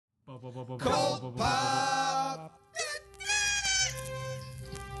Cult Pop.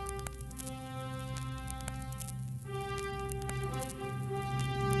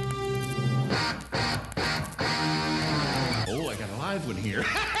 Oh, I got a live one here.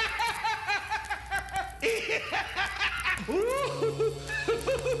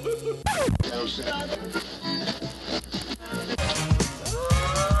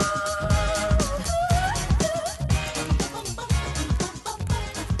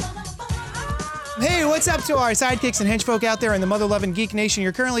 Hey, what's up to our sidekicks and henchfolk out there in the mother-loving Geek Nation?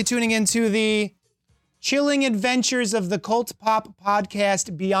 You're currently tuning into the chilling adventures of the Cult Pop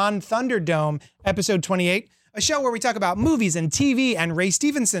podcast Beyond Thunderdome, episode 28, a show where we talk about movies and TV and Ray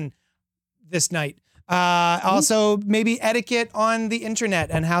Stevenson this night. Also, maybe etiquette on the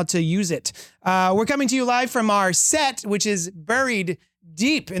internet and how to use it. We're coming to you live from our set, which is buried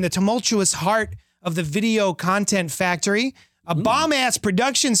deep in the tumultuous heart of the Video Content Factory, a bomb-ass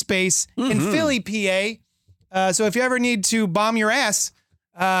production space in Philly, PA. So if you ever need to bomb your ass,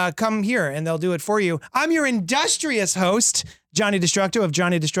 come here and they'll do it for you. I'm your industrious host, Johnny Destructo of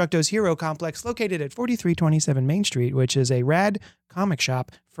Johnny Destructo's Hero Complex, located at 4327 Main Street, which is a rad comic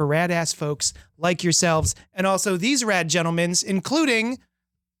shop for rad-ass folks like yourselves, and also these rad gentlemen, including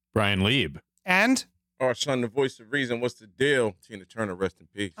Brian Lieb. And our son, the voice of reason. What's the deal? Tina Turner, rest in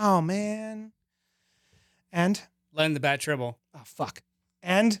peace. oh man, and Len the Bat Tribble. oh fuck,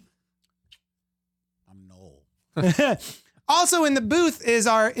 and I'm Noel. also in the booth is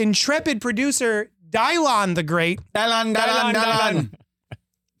our intrepid producer Dylon the Great. Dylan.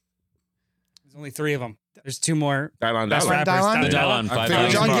 There's only 3 of them. There's 2 more. Dylon. Friend Dylon? The Dylon. Dylon I 5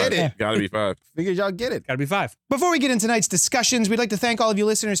 figured y'all get it. Gotta be 5. Figured y'all get it. Gotta be 5. Before we get into tonight's discussions, we'd like to thank all of you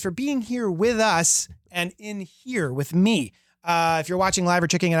listeners for being here with us and in here with me. If you're watching live or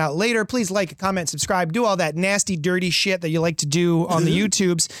checking it out later, please like, comment, subscribe, do all that nasty, dirty shit that you like to do on the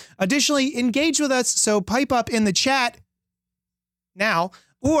YouTubes. Additionally, engage with us, so pipe up in the chat now,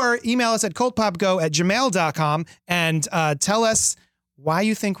 or email us at cultpopgo@gmail.com and tell us why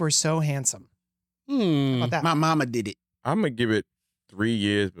you think we're so handsome. How about that? My mama did it. I'm gonna give it 3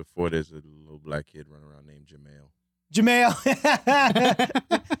 years before there's a little black kid running around named Jamel. Jamel.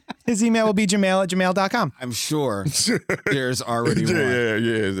 His email will be jamail@gmail.com. I'm sure there's already one.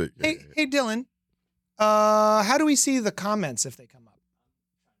 Yeah. Hey, Dylan, how do we see the comments if they come up?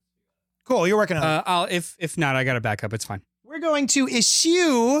 Cool, you're working on it. If not, I got to back up. It's fine. We're going to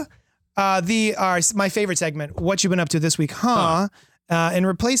issue my favorite segment, What You Been Up To This Week, Huh? And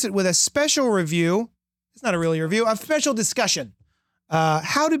replace it with a special review. It's not a really review, a special discussion.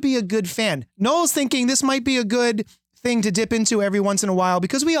 How to be a good fan. Noel's thinking this might be a good thing to dip into every once in a while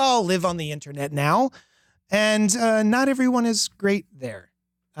because we all live on the internet now, and not everyone is great there.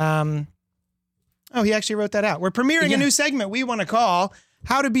 Oh, he actually wrote that out. We're premiering a new segment we want to call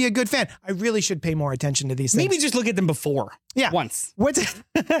How to Be a Good Fan. I really should pay more attention to these things. Maybe just look at them before. Yeah. Once. What?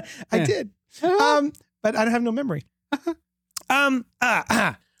 I did. But I don't have no memory. How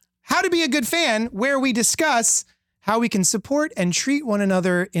to Be a Good Fan, where we discuss how we can support and treat one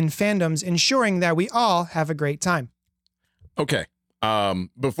another in fandoms, ensuring that we all have a great time. Okay.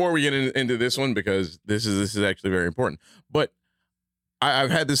 Before we get into this one, because this is actually very important, but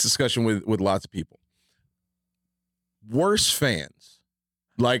I've had this discussion with lots of people. Worst fans,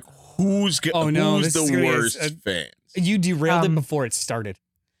 like who's the worst fans? You derailed it before it started.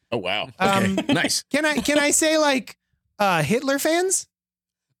 Oh wow. Okay. Nice. Can I say like Hitler fans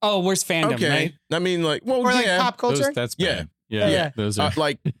Oh, worst fandom, Okay. right? I mean, like, well, or like yeah. pop culture? That's Yeah. bad. Yeah. Those are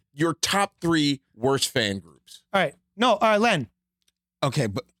Like your top 3 worst fan groups. All right. No, Len. Okay,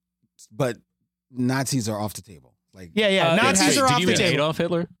 but Nazis are off the table. Like, Yeah. Nazis are Did off you the mean table. Adolf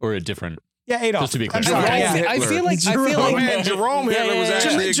Hitler or a different? Yeah, Adolf. Just to be clear. I'm sorry. Jerome I Hitler. feel like Oh man, Jerome Hitler was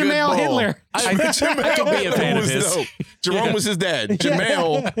actually a good Jamel ball. Hitler. I could be a fan of was his. dope. Jerome was his dad.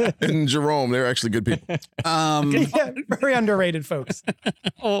 Jamel and Jerome, they're actually good people. Yeah, very underrated folks.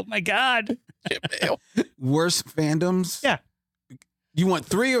 Oh my God. worst fandoms. Yeah. You want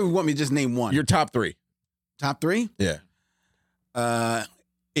 3 or you want me to just name one? Your top 3. Top 3? Yeah.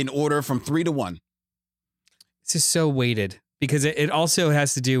 In order from 3 to 1. This is so weighted because it also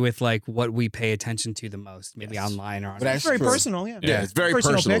has to do with like what we pay attention to the most, maybe online or on. But that's It's very true. personal, yeah. Yeah, it's very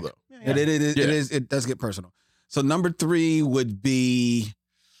Personal personal, pick. though. Yeah. It does get personal. So number 3 would be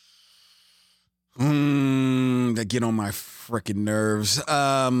that get on my freaking nerves.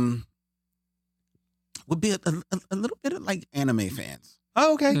 Would be a little bit of like anime fans.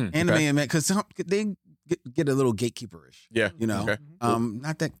 Oh, okay. Anime, because they get a little gatekeeperish. Yeah. You know. Okay.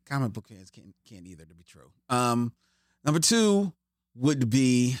 Not that comic book fans can't either, to be true. Number 2 would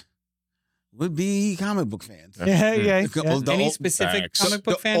be would be comic book fans. Yeah, yeah. Any specific comic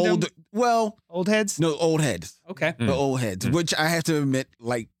book fandom? Old heads? No, old heads. Okay. The old heads, which I have to admit,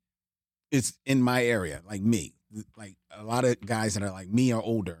 like, it's in my area, like me. Like, a lot of guys that are like me or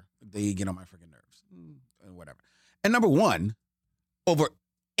older, they get on my freaking nerves and whatever. And number one, over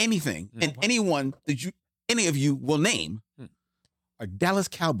anything and anyone that any of you will name are Dallas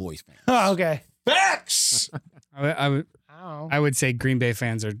Cowboys fans. Oh, okay. Facts. I would say Green Bay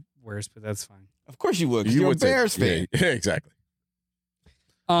fans are worse, but that's fine. Of course you would. You're a Bears fan. Yeah, exactly.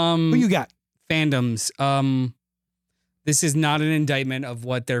 Who you got? Fandoms. This is not an indictment of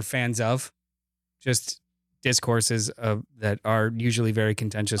what they're fans of. Just discourses that are usually very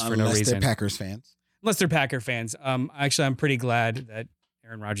contentious for no reason. Unless they're Packers fans. Unless they're Packer fans. Actually, I'm pretty glad that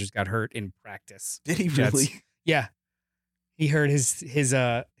Aaron Rodgers got hurt in practice. Did he Jets. really? Yeah. He hurt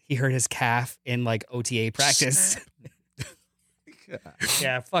his calf in like OTA practice.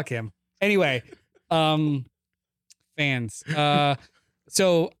 Yeah, fuck him. Anyway, fans.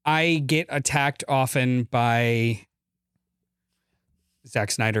 So I get attacked often by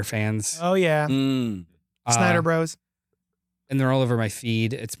Zack Snyder fans. Oh, yeah. Snyder Bros. And they're all over my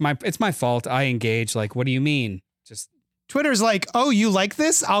feed. It's my fault. I engage. Like, what do you mean? Just Twitter's like, oh, you like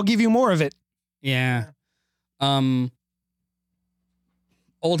this? I'll give you more of it. yeah.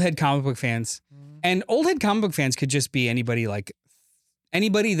 Old head comic book fans. And old head comic book fans could just be anybody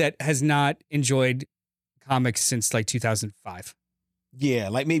that has not enjoyed comics since like 2005. Yeah,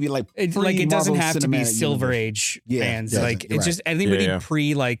 like maybe like It doesn't have to be Cinematic Silver Universe. Age Yeah, fans. yeah, Like you're it's right. just anybody Yeah.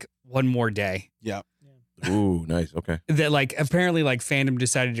 pre like One More Day. Yeah. Ooh, nice. Okay. That like apparently like fandom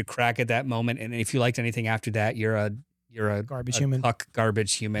decided to crack at that moment, and if you liked anything after that, you're a Garbage a human. Puck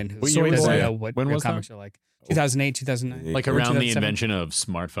garbage human who What year was doesn't that? know what When real was comics are like. 2008, 2009. Like Or around the 2007. invention of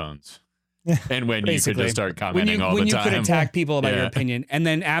smartphones. Yeah. And when you could Basically. just start when commenting you all when the you time. could attack people about your Yeah. opinion, and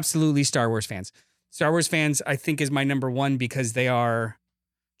then absolutely Star Wars fans. Star Wars fans, I think, is my number one because they are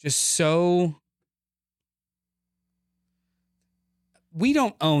just so. We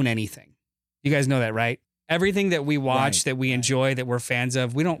don't own anything. You guys know that, right? Everything that we watch, Right, that we right. enjoy, that we're fans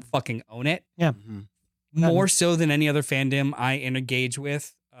of, we don't fucking own it. Mhm. More so than any other fandom I engage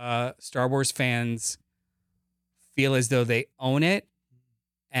with. Star Wars fans feel as though they own it.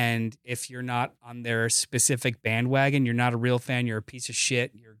 And if you're not on their specific bandwagon, you're not a real fan, you're a piece of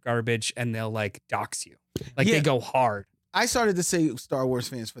shit, you're garbage, and they'll like dox you. Like Yeah. they go hard. I started to say Star Wars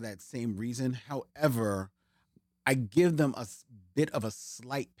fans for that same reason. However, I give them a bit of a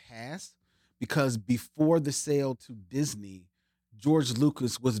slight pass because before the sale to Disney, George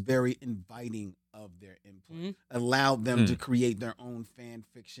Lucas was very inviting of their input, Mhm. allowed them to create their own fan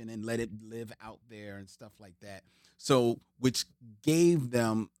fiction and let it live out there and stuff like that. So, which gave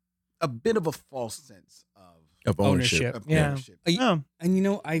them a bit of a false sense Of ownership. of Yeah. ownership. Oh, And you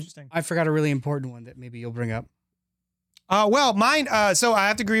know, interesting. I forgot a really important one that maybe you'll bring up. Well, mine. So I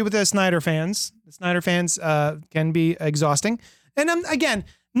have to agree with the Snyder fans. The Snyder fans can be exhausting, and again,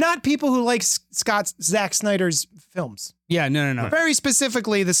 not people who like Zack Snyder's films. Yeah, no. Very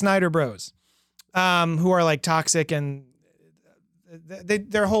specifically, the Snyder Bros, who are like toxic and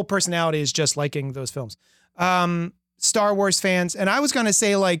their whole personality is just liking those films. Star Wars fans, and I was gonna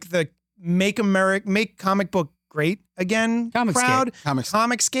say like the make comic book great again Comicsgate. crowd. Comics.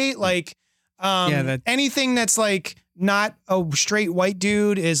 Comicsgate, like anything that's like not a straight white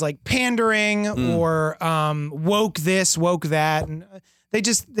dude is like pandering or woke this, woke that, and they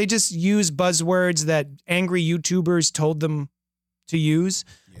just use buzzwords that angry YouTubers told them to use,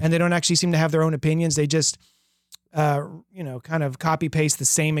 and they don't actually seem to have their own opinions. They just kind of copy paste the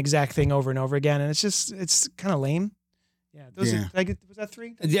same exact thing over and over again, and it's kind of lame. Yeah, those Yeah. Are, was that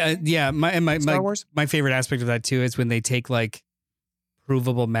 3? Yeah. Star Wars? My favorite aspect of that too is when they take like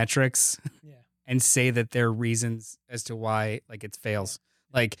provable metrics Yeah. and say that there are reasons as to why like it fails.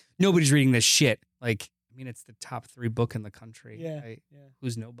 Like nobody's reading this shit. Like I mean, it's the top 3 book in the country. Yeah.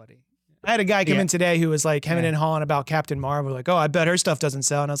 Who's nobody? I had a guy come Yeah. in today who was like hemming Yeah. and hawing about Captain Marvel, like, oh, I bet her stuff doesn't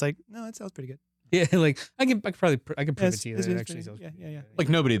sell, and I was like, no, it sells pretty good. Yeah, like I could prove it to you. It's That it pretty- actually sells. yeah. Like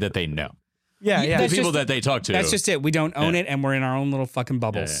nobody that they know. Yeah. That's The people just- that they talk to. That's just it. We don't own Yeah. it, and we're in our own little fucking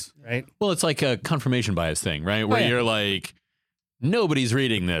bubbles, right? Well, it's like a confirmation bias thing, right? Where yeah. you're like, nobody's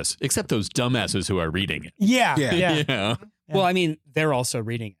reading this except those dumbasses who are reading it. Yeah. Yeah. Yeah. You know? Yeah. Well, I mean, they're also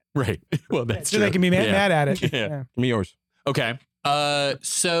reading it. Right. Well, that's So true. they can be mad, Yeah. mad at it. Yeah. Yeah. Give me yours. Okay.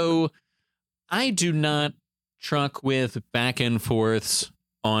 So I do not truck with back and forths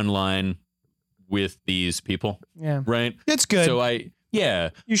online with these people, Yeah. right? It's good. So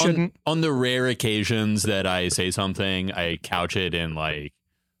You shouldn't. On the rare occasions that I say something, I couch it in like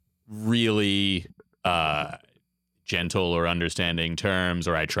really gentle or understanding terms,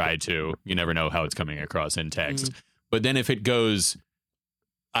 or I try to. You never know how it's coming across in text. But then if it goes,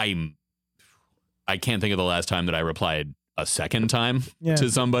 I can't think of the last time that I replied a second time to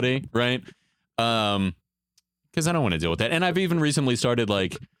somebody, right? Because I don't want to deal with that. And I've even recently started,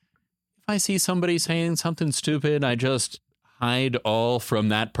 like, if I see somebody saying something stupid, I just hide all from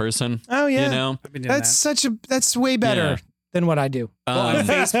that person. Oh yeah, you know, I've been doing that's way better than what I do. Well, on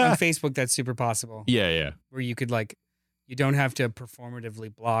Facebook, that's super possible. Yeah. Where you could, like, you don't have to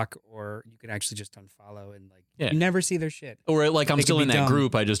performatively block, or you could actually just unfollow and, like, you never see their shit. Or like I'm They still could in be that dumb.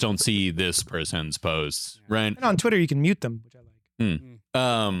 group. I just don't see this person's posts, right? And on Twitter, you can mute them, which I like.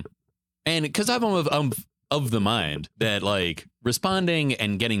 And because I'm of the mind that, like, responding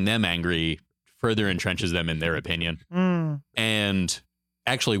and getting them angry further entrenches them in their opinion and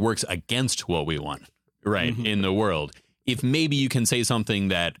actually works against what we want, right, in the world. If maybe you can say something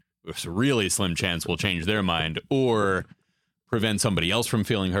that with really slim chance will change their mind or prevent somebody else from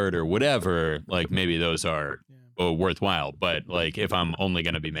feeling hurt or whatever, like, maybe those are worthwhile. But, like, if I'm only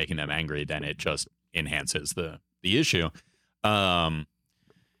going to be making them angry, then it just enhances the issue. But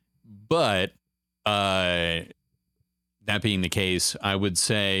that being the case, I would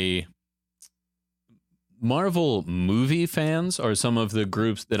say Marvel movie fans are some of the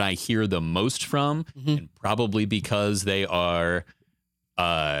groups that I hear the most from, and probably because they are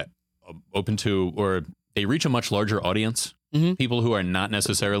open to, or they reach a much larger audience. People who are not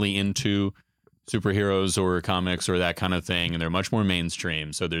necessarily into superheroes or comics or that kind of thing, and they're much more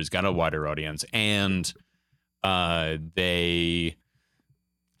mainstream. So there's got a wider audience, and they,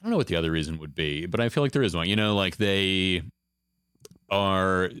 I don't know what the other reason would be, but I feel like there is one. You know, like, they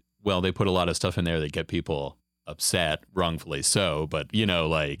are, well, they put a lot of stuff in there that get people upset, wrongfully so. But, you know,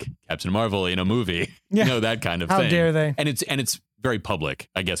 like Captain Marvel in a movie, you know, that kind of How thing. dare they? And it's very public,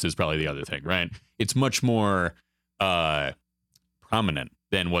 I guess, is probably the other thing, right? It's much more prominent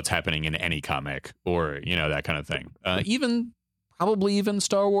than what's happening in any comic or, you know, that kind of thing. Probably even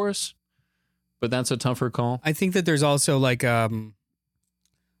Star Wars, but that's a tougher call. I think that there's also, like,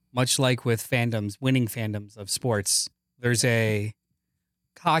 much like with fandoms, winning fandoms of sports, there's a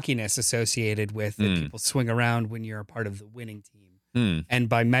cockiness associated with that people swing around when you're a part of the winning team. And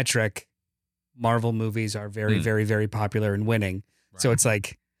by metric, Marvel movies are very, very, very popular in winning. Right. So it's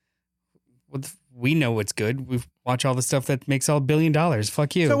like, we know what's good. We watch all the stuff that makes all $1 billion.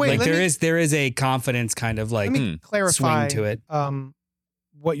 Fuck you. So wait, like, there is a confidence kind of, like, let me clarify swing to it.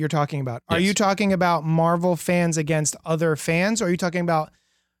 What you're talking about. Yes. Are you talking about Marvel fans against other fans, or are you talking about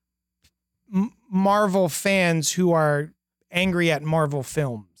Marvel fans who are angry at Marvel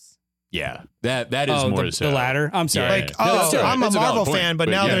films? Yeah, that is more the, so. the latter. I'm sorry. Like, No, that's all right. I'm a That's valid Marvel point, fan, but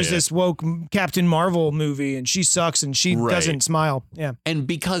now there's yeah. this woke Captain Marvel movie, and she sucks, and she Right. doesn't smile. Yeah. And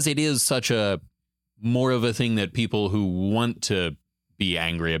because it is such a more of a thing that people who want to be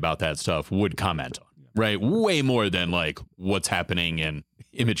angry about that stuff would comment on, right? Way more than, like, what's happening in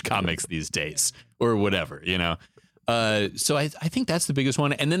Image Comics these days or whatever, you know? So I think that's the biggest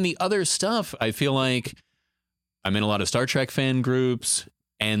one. And then the other stuff, I feel like I'm in a lot of Star Trek fan groups.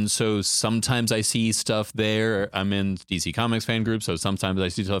 And so sometimes I see stuff there. I'm in DC Comics fan groups, so sometimes I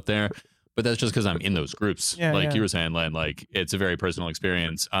see stuff there. But that's just because I'm in those groups. Yeah, you were saying, Len, like, it's a very personal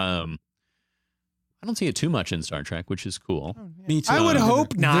experience. I don't see it too much in Star Trek, which is cool. Me too. I would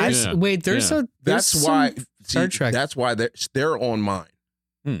hope not. There's, Yeah. Wait, there's Yeah. a there's That's why Star Trek. That's why they're on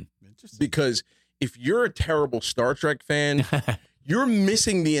mine. Because if you're a terrible Star Trek fan, you're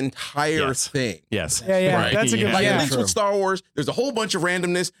missing the entire Yes. thing. Yes. Yeah, Right. that's a good. Yeah. Like, Yeah, at least with Star Wars, there's a whole bunch of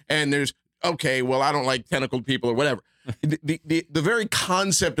randomness, and there's, okay, well, I don't like tentacled people or whatever. The very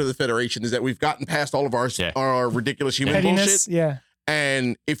concept of the Federation is that we've gotten past all of our ridiculous human pettiness. bullshit. Yeah.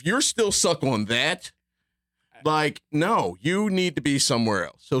 And if you're still stuck on that, like, no, you need to be somewhere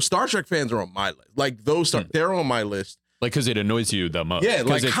else. So Star Trek fans are on my list. Like, they're on my list. Like, because it annoys you the most. Yeah, 'Cause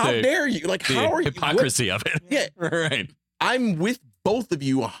like, it's how the- dare you? Like, the how are you? hypocrisy of it. Yeah. Right. I'm with both of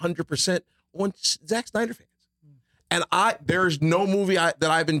you 100% on Zack Snyder fans. And there's no movie that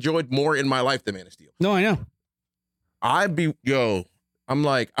I've enjoyed more in my life than Man of Steel. No, I know. I'm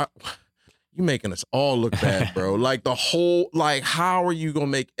like, you making us all look bad, bro. Like, the whole, like, how are you going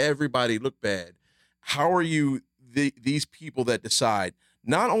to make everybody look bad? How are you, these people that decide,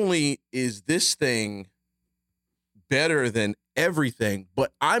 not only is this thing better than everything,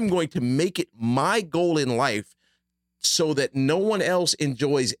 but I'm going to make it my goal in life so that no one else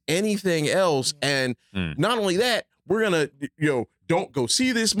enjoys anything else. And not only that, we're going to, don't go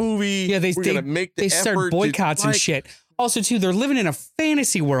see this movie. Yeah, we're going to make the they effort start boycotts and like, shit. Also, too, they're living in a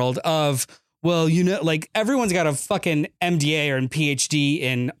fantasy world of, well, like, everyone's got a fucking MDA or a PhD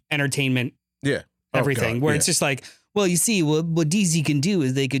in entertainment Yeah. everything, God, where yeah. it's just like, well, you see, what DC can do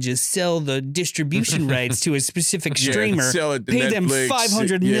is they could just sell the distribution rights to a specific streamer, sell it to pay them Netflix.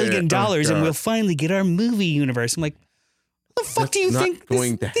 $500 million, Oh, and we'll God. finally get our movie universe. I'm like, what the fuck That's do you not think?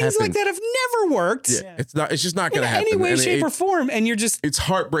 going to Things like happen. that have never worked Yeah, it's not. It's just not in going to happen. any way, And shape, or form. And you're just it's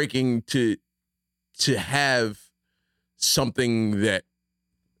heartbreaking to have something that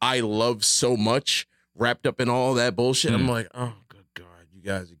I love so much wrapped up in all that bullshit. I'm like, oh good God, you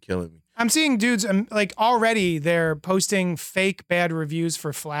guys are killing me. I'm seeing dudes like already they're posting fake bad reviews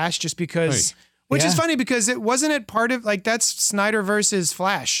for Flash just because, which is Yeah. funny because it wasn't it part of like that's Snyder versus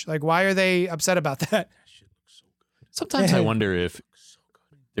Flash. Like, why are they upset about that? That shit looks so good. Sometimes I wonder if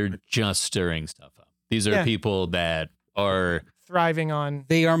they're just stirring stuff up. These are Yeah. people that are Thriving on.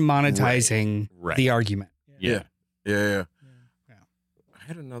 they are monetizing Right. the argument. Yeah. Yeah. I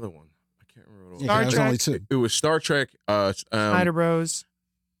had another one. I can't remember what it Yeah, was. Star there's Trek. only two. It was Star Trek. Snyder Bros.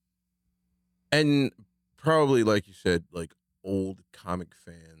 And probably like you said, like old comic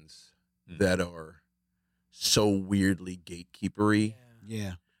fans Mm. that are so weirdly gatekeepery,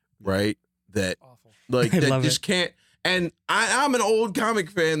 Yeah. right? That Awful. like I that love just can't. And I'm an old comic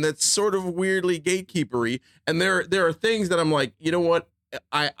fan that's sort of weirdly gatekeepery, and there are things that I'm like, you know what?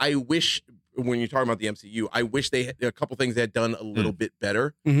 I wish when you're talking about the MCU, I wish they had a couple things they had done a little bit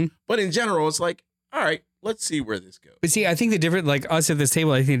better. Mhm. But in general, it's like, all right, let's see where this goes. But see, I think the difference, like us at this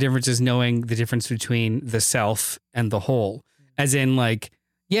table, I think the difference is knowing the difference between the self and the whole. As in, like,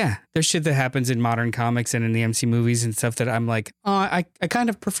 yeah, there's shit that happens in modern comics and in the MC movies and stuff that I'm like, oh, I kind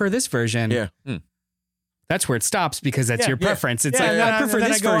of prefer this version. Yeah. That's where it stops because that's Yeah, your yeah. preference. It's Yeah, like, and then I prefer and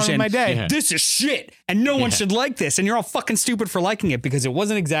then this I go on with version. my day. Yeah. This is shit. And no one Yeah. should like this. And you're all fucking stupid for liking it because it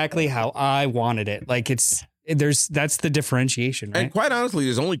wasn't exactly how I wanted it. Like, that's the differentiation, right? And quite honestly,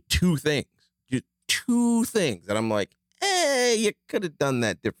 there's only two things. Just two things that I'm like, you could have done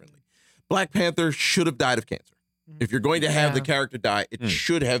that differently. Black Panther should have died of cancer. If you're going to have the Yeah. character die, it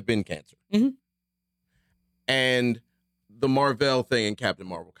should have been cancer. Mhm. And the Marvel thing in Captain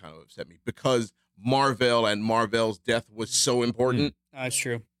Marvel kind of upset me because Marvel and Marvel's death was so important. That's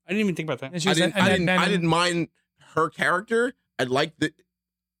true. I didn't even think about that. And she I was- didn't, and I then- didn't, I then- didn't mind her character.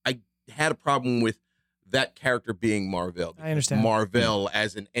 I had a problem with that character being Marvel. I understand. Marvel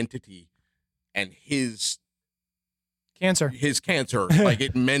as an entity and his Cancer. cancer, like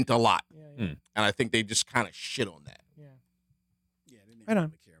it meant a lot. Yeah, yeah. And I think they just kind of shit on that. Yeah. Yeah, they didn't Right on.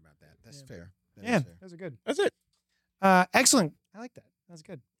 really care about that. That's fair. That is Yeah, fair. those are good. That's it. Excellent. I like that. That's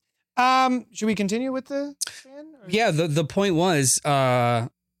good. Should we continue with the fan? Or- Yeah, the point was how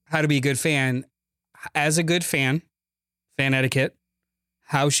to be a good fan. As a good fan etiquette,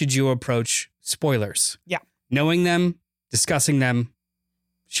 how should you approach spoilers? Yeah. Knowing them, discussing them,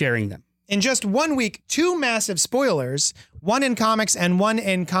 sharing them. In just 1 week, 2 massive spoilers, one in comics and one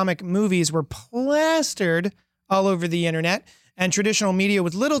in comic movies, were plastered all over the internet and traditional media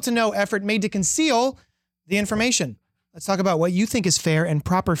with little to no effort made to conceal the information. Let's talk about what you think is fair and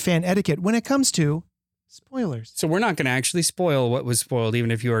proper fan etiquette when it comes to spoilers. So we're not going to actually spoil what was spoiled,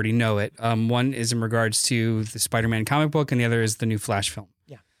 even if you already know it. One is in regards to the Spider-Man comic book, and the other is the new Flash film.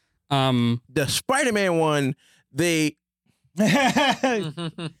 Yeah. The Spider-Man one, they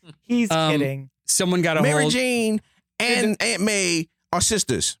He's Um, kidding. Someone got a Mary hold. Jane and Aunt May are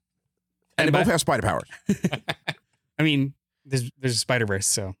sisters, and they both have spider powers. I mean, there's a Spider-Verse,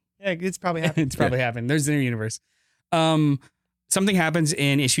 so Yeah, it's probably happening. it's probably happened. There's their universe. Something happens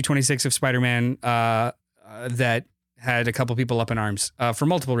in issue 26 of Spider-Man that had a couple people up in arms for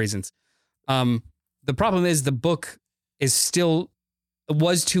multiple reasons. The problem is the book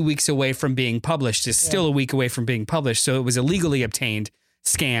was 2 weeks away from being published. Is still a week away from being published, so it was illegally obtained,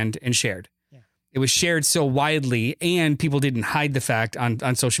 scanned, and shared. Yeah. It was shared so widely, and people didn't hide the fact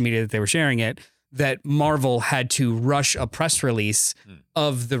on social media that they were sharing it, that Marvel had to rush a press release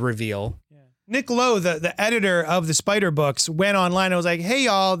of the reveal. Nick Lowe, the editor of the Spider books, went online and was like, hey,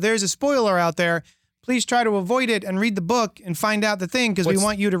 y'all, there's a spoiler out there. Please try to avoid it and read the book and find out the thing because we What's-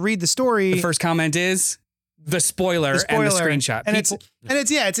 want you to read the story. The first comment is the spoiler, and the screenshot. And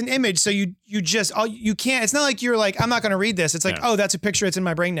it's an image. So you can't, it's not like you're like, I'm not going to read this. It's like, Yeah. oh, that's a picture. It's in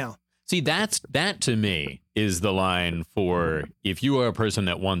my brain now. See, that to me is the line for if you are a person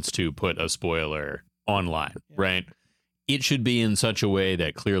that wants to put a spoiler online, right? It should be in such a way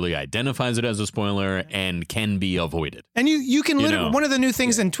that clearly identifies it as a spoiler and can be avoided. And you can literally, know. one of the new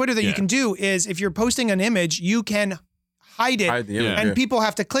things in Twitter that you Yeah. can do is if you're posting an image, you can hide it Hide the image, and yeah. people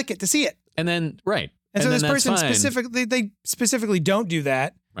have to click it to see it. And then, right. And so then this that's person fine. specifically, they specifically don't do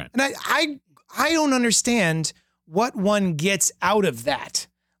that. Right. And I don't understand what one gets out of that.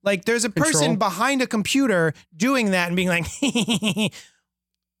 Like there's a person Control. behind a computer doing that and being like,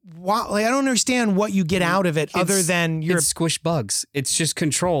 why, like, I don't understand what you get out of it other than you're it's squish bugs. It's just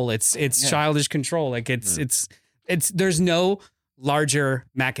control. It's childish control. Like it's there's no larger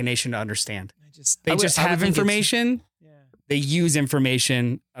machination to understand. They just have information. They use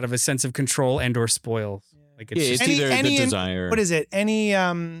information out of a sense of control and or spoil. Like it's just either the desire. What is it? Any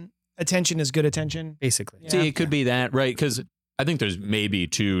attention is good attention. Basically. Yeah. See, it could be that, right? Because I think there's maybe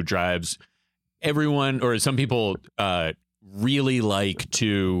two drives. Everyone or some people really like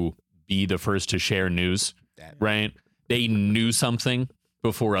to be the first to share news, right? They knew something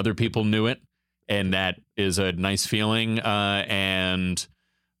before other people knew it, and that is a nice feeling, and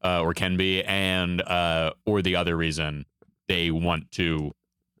or can be, and or the other reason they want to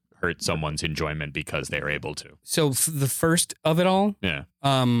hurt someone's enjoyment because they're able to. So the first of it all, Yeah.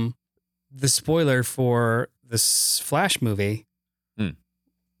 The spoiler for this Flash movie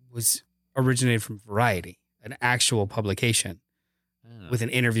was originated from Variety, an actual publication, with an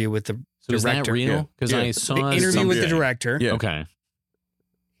interview with the So is that director. real? Because I saw The interview with the something. director. Yeah. Okay.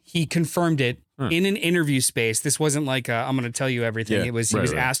 He confirmed it in an interview space. This wasn't like I'm going to tell you everything. Yeah. It was he Right,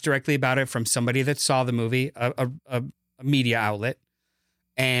 was right. asked directly about it from somebody that saw the movie, a media outlet,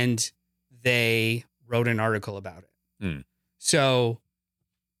 and they wrote an article about it. So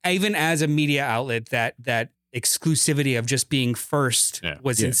even as a media outlet, that exclusivity of just being first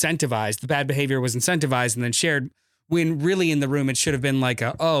was incentivized. The bad behavior was incentivized and then shared, when really in the room it should have been like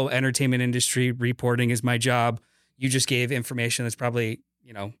entertainment industry reporting is my job. You just gave information that's probably,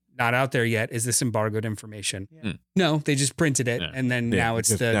 not out there yet. Is this embargoed information? No, they just printed it and then now it's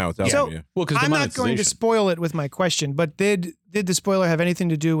now it's out So- there. Well, because I'm not going to spoil it with my question, but did the spoiler have anything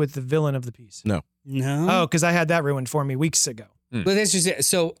to do with the villain of the piece? No. Oh, because I had that ruined for me weeks ago. But that's just it.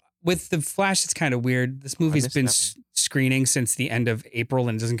 So with the Flash, it's kind of weird. This movie's missed been that screening since the end of April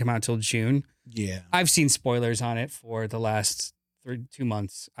and it doesn't come out until June. Yeah. I've seen spoilers on it for the last 2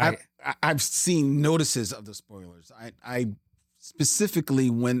 months. I've seen notices of the spoilers. I specifically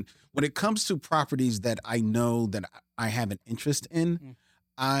when it comes to properties that I know that I have an interest in,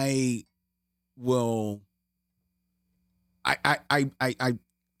 I will. I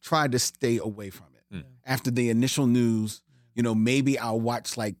try to stay away from it. After the initial news, maybe I'll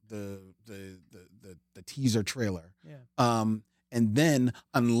watch like the teaser trailer. And then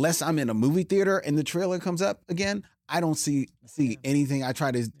unless I'm in a movie theater and the trailer comes up again, I don't see anything. I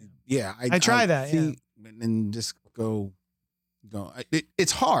try to, I try that, see, and just go.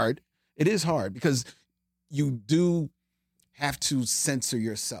 It's hard. It is hard because you do have to censor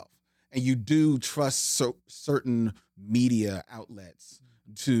yourself, and you do trust certain media outlets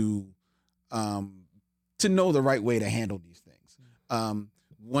to know the right way to handle these things.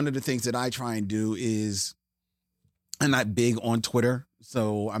 One of the things that I try and do is, I'm not big on Twitter,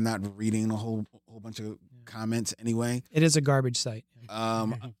 so I'm not reading a whole bunch of comments anyway. It is a garbage site.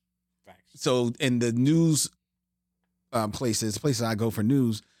 So in the news places I go for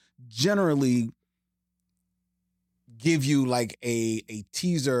news, generally give you like a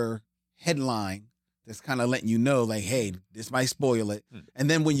teaser headline that's kind of letting you know, like, hey, this might spoil it. And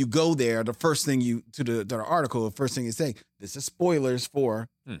then when you go there, the first thing the article, the first thing you say, this is spoilers for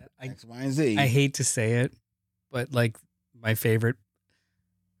X, Y, and Z. I hate to say it, but like my favorite,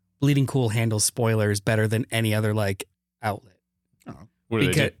 Bleeding Cool handles spoilers better than any other like outlet. What do they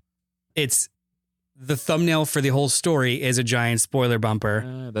Because do? it's the thumbnail for the whole story is a giant spoiler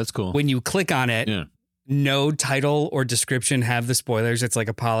bumper. That's cool. When you click on it, no title or description have the spoilers. It's like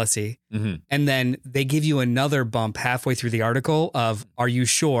a policy. And then they give you another bump halfway through the article of, are you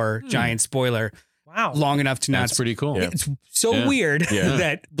sure? Giant spoiler. Wow. Long enough to not. That's pretty cool. It's so weird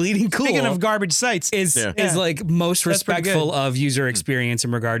that Bleeding Cool Speaking of garbage sites, is like most That's pretty respectful good. of user experience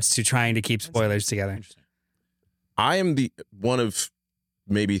in regards to trying to keep spoilers together. I am the one of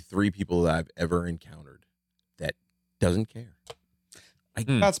maybe 3 people that I've ever encountered that doesn't care. I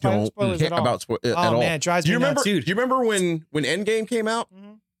About don't spoilers care at all. about at oh all. man, it drives Do me you remember? nuts. Do you remember when Endgame came out?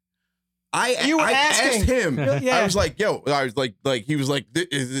 You were I asking. asked him. Yeah. I was like, "Yo," I was like he was like,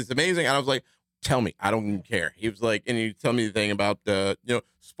 "Is this amazing?" And I was like, "Tell me, I don't even care." He was like, and he tell me the thing about the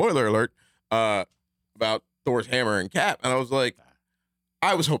spoiler alert about Thor's hammer and Cap, and I was like,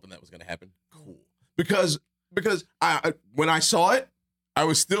 I was hoping that was going to happen. Cool, because I when I saw it, I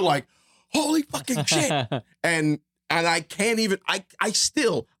was still like, holy fucking shit, and I can't even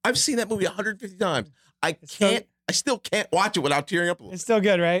I've seen that movie 150 times. I still can't watch it without tearing up a little. It's still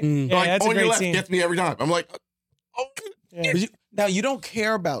good, right? Yeah, Like, that's a on your great left scene. gets me every time. I'm like, oh, Yeah. Now you don't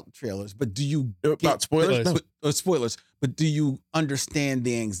care about trailers, but do you about spoilers? No. spoilers? But do you understand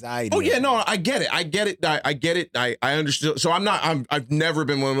the anxiety? Oh of yeah, it? no, I get it. I get it. I understood. So I've never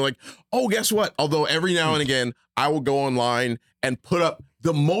been one of like, oh, guess what? Although every now and again I will go online and put up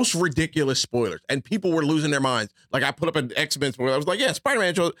the most ridiculous spoilers, and people were losing their minds. Like I put up an X-Men spoiler. I was like, yeah,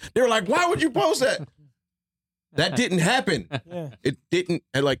 Spider-Man. They were like, why would you post that? That didn't happen. Yeah. It didn't.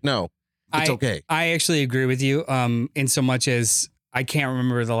 And like, no, it's okay. I actually agree with you. In so much as I can't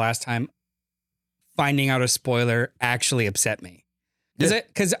remember the last time finding out a spoiler actually upset me.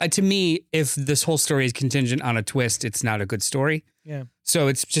 Because to me, if this whole story is contingent on a twist, it's not a good story. Yeah. So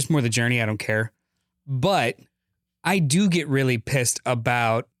it's just more the journey. I don't care. But I do get really pissed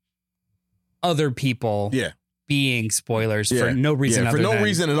about other people being spoilers for no reason. For no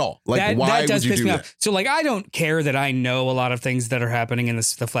reason at all. Like, why would you do that? So, like, I don't care that I know a lot of things that are happening in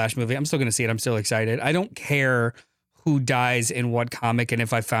the Flash movie. I'm still going to see it. I'm still excited. I don't care who dies in what comic, and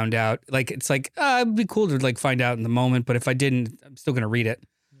if I found out, like, it's like, it'd be cool to like find out in the moment, but if I didn't, I'm still gonna read it.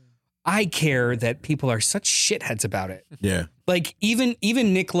 I care that people are such shitheads about it. Yeah. Like even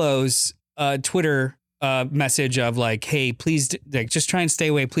Nick Lowe's Twitter message of like, hey, please, like, just try and stay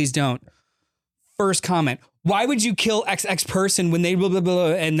away, please don't. First comment, why would you kill XX person when they blah blah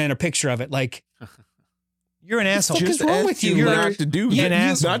blah, and then a picture of it, like. You're an asshole. What the fuck is wrong with you? You're not to do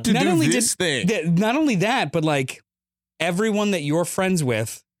this. Not to do this thing. Not only that, but like. Everyone that you're friends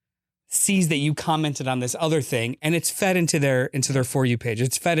with sees that you commented on this other thing, and it's fed into their For You page.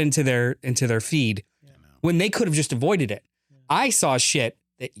 It's fed into their feed when they could have just avoided it. I saw shit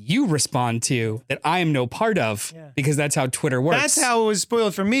that you respond to that I am no part of because that's how Twitter works. That's how it was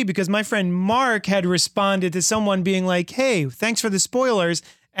spoiled for me, because my friend Mark had responded to someone being like, hey, thanks for the spoilers.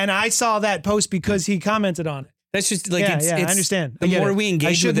 And I saw that post because he commented on it. That's just like, it's, I understand. The more we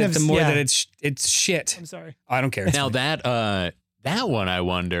engage with it, the more that it's shit. I'm sorry. I don't care. Now that one, I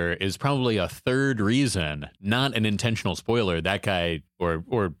wonder, is probably a third reason, not an intentional spoiler. That guy or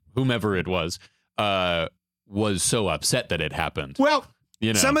whomever it was so upset that it happened. Well,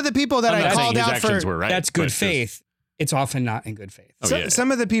 some of the people that I called out for were right, that's good faith. It's often not in good faith.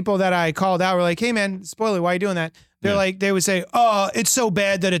 Some of the people that I called out were like, hey man, spoiler, why are you doing that? They're like, they would say, oh, it's so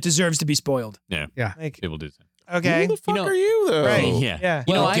bad that it deserves to be spoiled. Yeah. Like, People do that. Okay. Who the fuck are you though? Right. Yeah.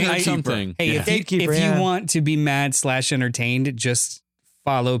 Well, I heard something. Hey, if you want to be mad / entertained, just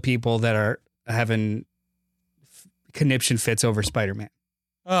follow people that are having conniption fits over Spider-Man.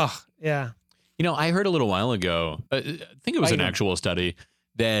 Oh, yeah. I heard a little while ago, I think it was an actual study,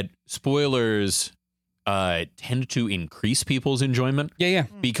 that spoilers tend to increase people's enjoyment. Yeah.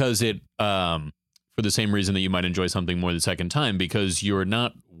 Because it, for the same reason that you might enjoy something more the second time, because you're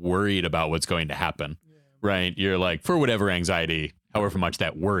not worried about what's going to happen. Right. You're like, for whatever anxiety, however much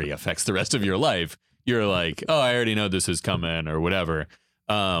that worry affects the rest of your life, you're like, oh, I already know this is coming or whatever.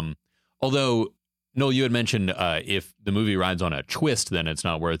 Although, Noel, you had mentioned if the movie rides on a twist, then it's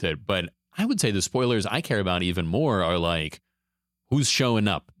not worth it. But I would say the spoilers I care about even more are like, who's showing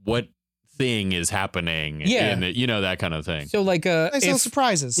up? What thing is happening? Yeah. That kind of thing. So like nice little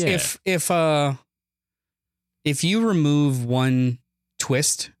surprises. Yeah. If you remove one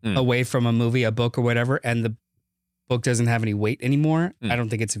twist away from a movie, a book or whatever, and the book doesn't have any weight anymore, I don't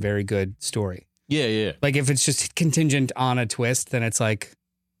think it's a very good story. Yeah. Like if it's just contingent on a twist, then it's like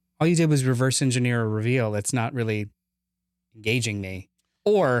all you did was reverse engineer a reveal that's not really engaging me.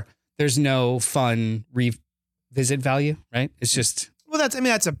 Or there's no fun revisit value, right? It's just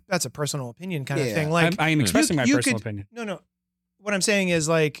that's a personal opinion kind of thing. Like I am expressing my personal opinion. No. What I'm saying is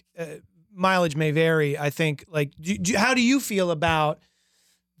like mileage may vary. I think like how do you feel about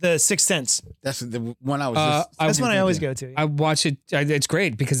The Sixth Sense? That's the one I was that's one I always go to. I watch it. It's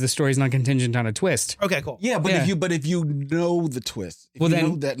great because the story's not contingent on a twist. Okay, cool. Yeah, but if you know the twist, if then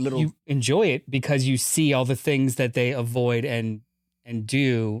know that little, you enjoy it because you see all the things that they avoid and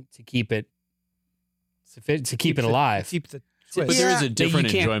do to keep it alive. Keep the twist. But there is a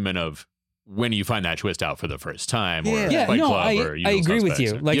different enjoyment of when you find that twist out for the first time. Or Fight Club or I agree with you.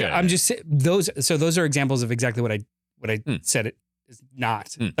 Suspects. Like I'm just those are examples of exactly what I said it is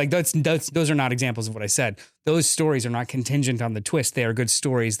not. Like those are not examples of what I said. Those stories are not contingent on the twist. They are good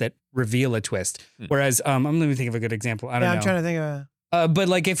stories that reveal a twist. Whereas let me think of a good example. I don't know. I'm trying to think of but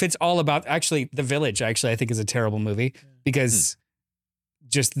like if it's all about The Village, I think is a terrible movie because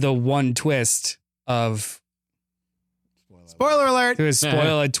just the one twist of spoiler alert to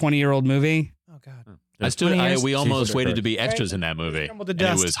spoil a 20-year-old movie. Oh God. We almost waited to be extras in that movie. And it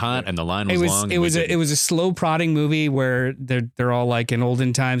was hot and the line was long. It was a slow prodding movie where they're all like in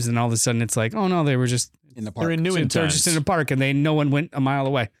olden times, and all of a sudden it's like, oh no, they were just in the park. They're in new They're just in a park, and no one went a mile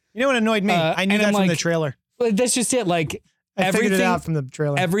away. You know what annoyed me? I knew that from the trailer. But that's just it. Like I figured it out from the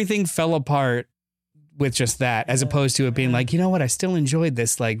trailer. Everything fell apart with just that, as opposed to it being like, you know what? I still enjoyed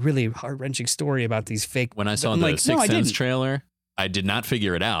this like really heart wrenching story about these fake. When I saw the Sixth Sense trailer, I did not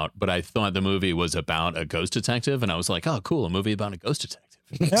figure it out, but I thought the movie was about a ghost detective, and I was like, "Oh, cool, a movie about a ghost detective."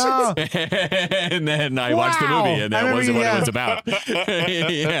 Oh. And then I watched the Wow. movie, and that wasn't what yeah. it was about.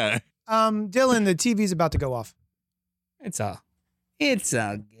 Yeah. Dylan, the TV's about to go off. It's all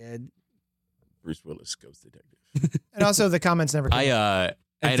good. Bruce Willis, Ghost Detective. And also the comments never come. I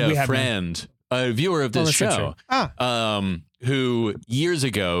had a friend, a viewer of this that's show, who years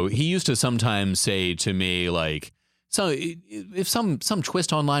ago, he used to sometimes say to me, like, so if some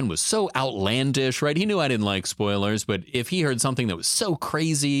twist online was so outlandish, right? He knew I didn't like spoilers, but if he heard something that was so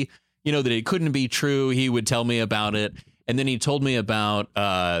crazy, you know, that it couldn't be true, he would tell me about it. And then he told me about,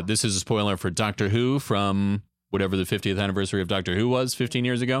 this is a spoiler for Doctor Who from whatever the 50th anniversary of Doctor Who was 15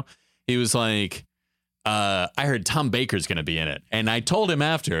 years ago. He was like, I heard Tom Baker's going to be in it. And I told him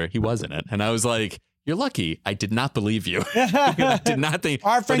after he was in it. And I was like, you're lucky. I did not believe you. I did not think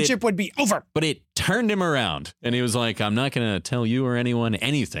Our friendship would be over. But it turned him around. And he was like, I'm not going to tell you or anyone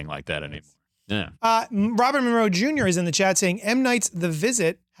anything like that anymore. Yeah. Robert Monroe Jr. is in the chat saying M. Night's The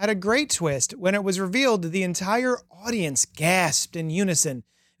Visit had a great twist. When it was revealed, the entire audience gasped in unison.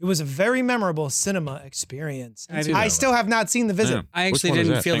 It was a very memorable cinema experience. I still have not seen The Visit. Yeah. I actually one is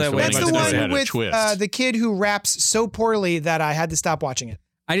didn't that? feel Thanks that for way. That's letting the us know about they one had a with twist. the kid who raps so poorly that I had to stop watching it.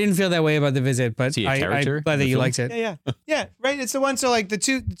 I didn't feel that way about The Visit, but Is he a I'm character glad in that the you film? liked it. Yeah, right. It's the one. So like the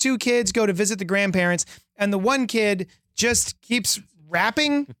two kids go to visit the grandparents, and the one kid just keeps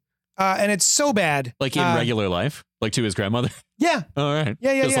rapping, and it's so bad. Like in regular life, like to his grandmother. Yeah, All right.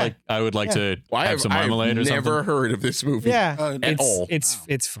 Yeah. Just like, I would like to have some marmalade or I've something. never heard of this movie yeah. at all. It's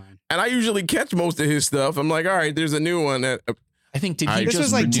fine. And I usually catch most of his stuff. I'm like, all right, there's a new one that I think, did he I- This just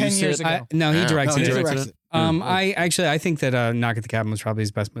was like 10 produce years it? ago. No, he Yeah. directed No, he it. directs it. I think that Knock at the Cabin was probably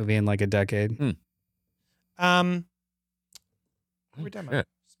his best movie in like a decade. What are we talking about?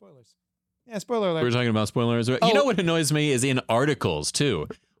 Spoilers. Yeah, spoiler alert. We're talking about spoilers. You know what annoys me is in articles too,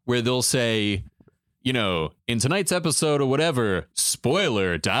 where they'll say, you know, in tonight's episode or whatever,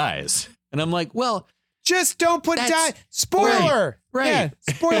 spoiler dies. And I'm like, well, Just don't put That's- die. Spoiler. Right. Yeah,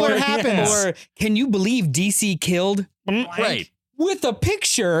 spoiler happens. Or can you believe DC killed right, with a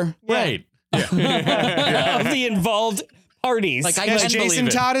picture right. of the involved parties? Like, I Yes, can't Jason believe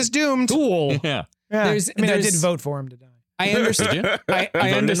it. Todd is doomed. Cool. Yeah. Yeah. There's- I there's- did vote for him to die. I understand. Did you? I voted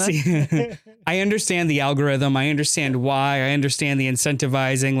in understand. I understand the algorithm. I understand why. I understand the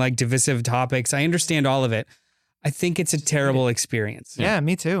incentivizing like divisive topics. I understand all of it. I think it's a terrible experience, Yeah,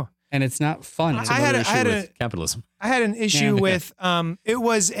 me too. and it's not fun. I had with capitalism. I had an issue Yeah. with it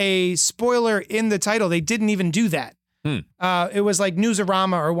was a spoiler in the title. They didn't even do that. It was like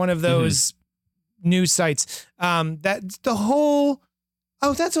Newsarama or one of those news sites. That the whole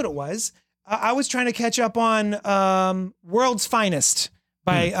that's what it was. I was trying to catch up on World's Finest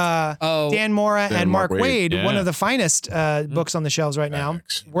by Dan Mora Dan and Mark Mark Waid, Waid. one Yeah. of the finest books on the shelves right now.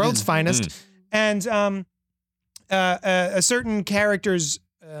 Facts. World's Finest. And a certain character's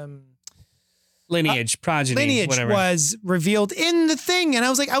lineage, progeny, lineage whatever. was revealed in the thing, and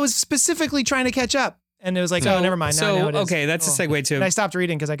I was specifically trying to catch up, and it was like, oh, never mind. So now it is. okay, that's a Oh. segue And I to stopped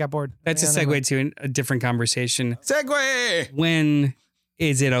reading because I got bored. that's a Yeah, never mind. segue to a different conversation. Segway. When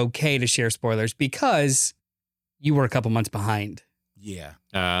is it okay to share spoilers? Because you were a couple months behind. Yeah.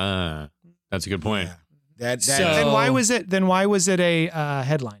 That's a good point. Yeah. That So- Then why was it? Then why was it a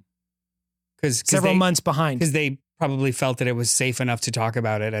headline? Because Several months behind. Because they probably felt that it was safe enough to talk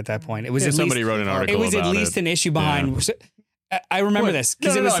about it at that point. It was at Somebody least, wrote an article it was at about least it. an issue behind. So, I remember What? this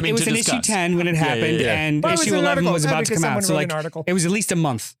because No, it was I mean, it was to in discuss. issue 10 when it happened, yeah. and Why was issue it an 11 article? was about to Because come out. someone So wrote like an article. it was at least a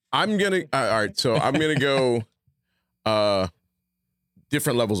month. I'm gonna all right. So I'm gonna go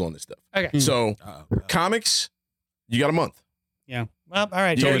different levels on this stuff. Okay. So comics, you got a month. Well, all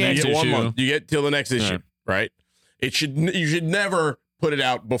right. You Till fair the game. next get 1 issue. month. You get till the next issue, right? You should never put it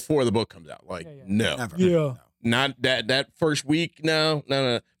out before the book comes out. Like no, Never. Yeah. not that first week. No.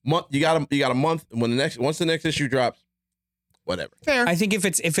 Month. You got a month. When once the next issue drops, whatever. Fair. I think if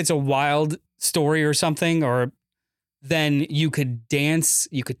it's a wild story or something, or then you could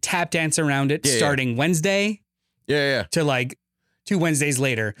tap dance around it Yeah, yeah. starting Wednesday Yeah. to like 2 Wednesdays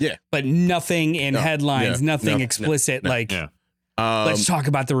later. Yeah. But nothing in No, headlines, yeah, nothing no, explicit. no, like Yeah. let's talk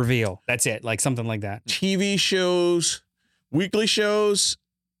about the reveal. That's it. Like something like that. TV shows, weekly shows,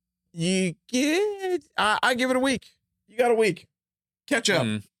 you get. I give it a week. You got a week. Catch up.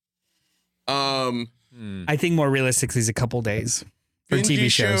 I think more realistically is a couple days for TV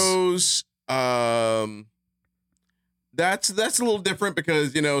Bingy shows. That's a little different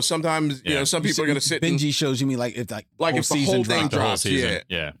because sometimes some people are gonna sit and, Benji shows you mean like if if the whole thing The whole drops, season.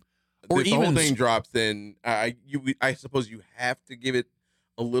 Yeah. Or if the whole even- thing drops, then I suppose you have to give it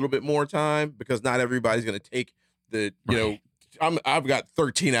a little bit more time because not everybody's gonna take the I've got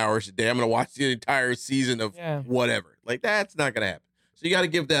 13 hours a day. I'm gonna watch the entire season of whatever. Like that's not gonna happen. So you got to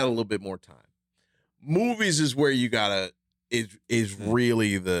give that a little bit more time. Movies is where you gotta is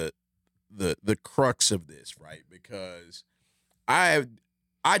really the crux of this, right? Because I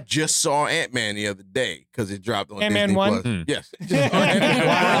just saw Ant-Man the other day because it dropped on Ant-Man Disney 1? Plus. Yes.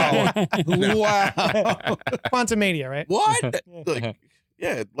 Wow. Quantumania, right? What? Like,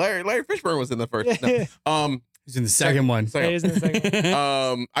 yeah, Larry Fishburne was in the first. No. He's in the second one. Yeah, he's in the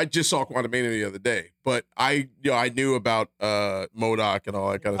second. I just saw Quantumania the other day, but I knew about MODOK and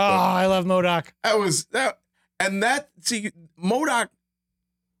all that kind of Oh, stuff. I love MODOK. See, MODOK,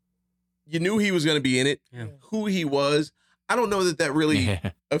 you knew he was going to be in it. Yeah. Who he was, I don't know that really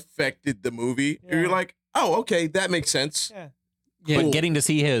affected the movie. Yeah. You're like, oh, okay, that makes sense. Yeah. Yeah. But getting to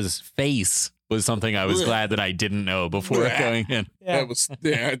see his face was something I was glad that I didn't know before going in. Yeah. That was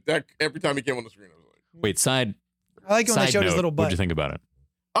that every time he came on the screen, I was like, Wait, side I like it when they side showed his note, little butt. what'd you think about it?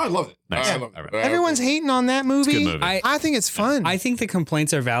 I loved it. Nice. I loved it. All right. Everyone's hating on that movie. It's a good movie. I think it's fun. I think the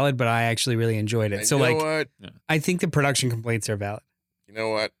complaints are valid, but I actually really enjoyed it. And So you know like, what? I think the production complaints are valid. You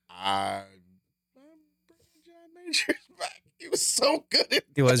know what? I'm bringing John Majors back. He was so good.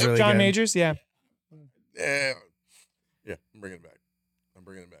 It was really John good. Majors, yeah. Yeah, I'm bringing it back.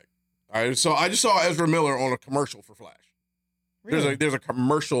 I just saw Ezra Miller on a commercial for Flash. Really? There's a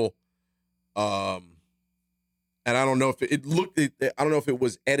commercial, and I don't know if I don't know if it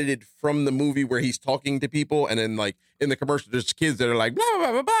was edited from the movie where he's talking to people, and then like in the commercial, there's kids that are like blah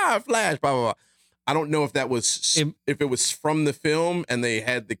blah blah blah Flash blah blah blah. I don't know if that was if it was from the film and they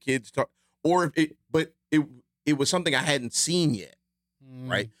had the kids talk, or if it was something I hadn't seen yet,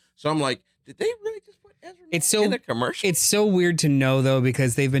 right? So I'm like, did they really just put Ezra Miller in a commercial? It's so weird to know though,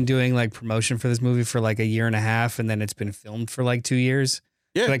 because they've been doing like promotion for this movie for like a year and a half, and then it's been filmed for like 2 years.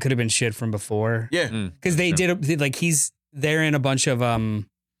 Yeah, so that could have been shit from before. Yeah, because they did like they're in a bunch of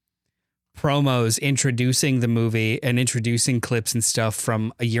promos introducing the movie and introducing clips and stuff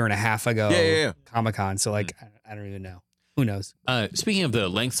from a year and a half ago. Yeah. Comic-Con. So like I don't even know. Who knows? Speaking of the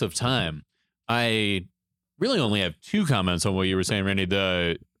lengths of time, I really only have 2 comments on what you were saying,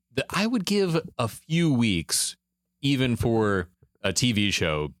 Randy. I would give a few weeks even for a TV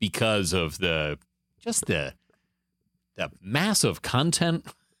show because of the massive content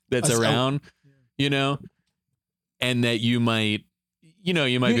that's around, and that you might be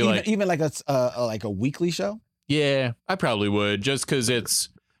like even like a weekly show. Yeah, I probably would, just because it's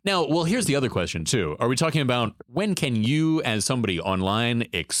now. Well, here's the other question too. Are we talking about when can you, as somebody online,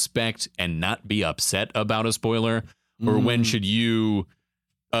 expect and not be upset about a spoiler, or when should you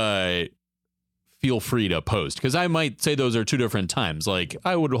feel free to post? Because I might say those are 2 different times. Like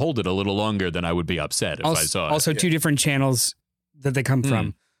I would hold it a little longer than I would be upset if I saw it. Also, 2 different channels that they come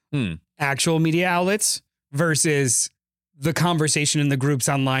from. Actual media outlets versus the conversation in the groups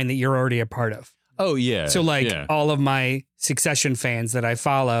online that you're already a part of. Oh, yeah. So like all of my Succession fans that I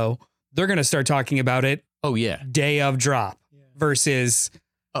follow, they're going to start talking about it. Oh, yeah. Day of drop versus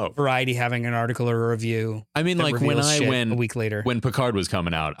Variety having an article or a review. I mean, like when I went a week later, when Picard was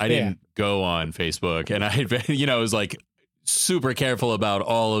coming out, I didn't go on Facebook, and I was like super careful about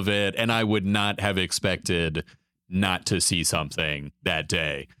all of it, and I would not have expected not to see something that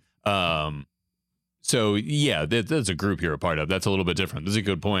day. So yeah, that's a group you're a part of. That's a little bit different. That's a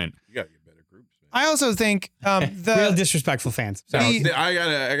good point. You gotta get better groups, man. I also think the real disrespectful fans. I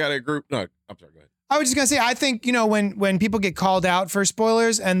got a group. No, I'm sorry. Go ahead. I was just gonna say, I think, when people get called out for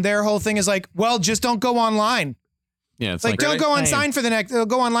spoilers and their whole thing is like, well, just don't go online. Yeah, it's like don't go online for the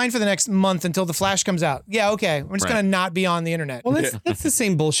next month until the Flash comes out. Yeah, okay. We're just gonna not be on the internet. Well, that's the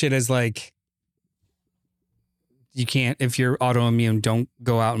same bullshit as like you can't, if you're autoimmune, don't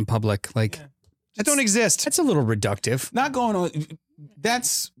go out in public. Like That don't exist. That's a little reductive. Not going on.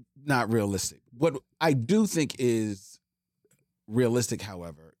 That's not realistic. What I do think is realistic,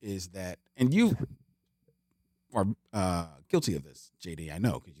 however, is that, and you are guilty of this, JD. I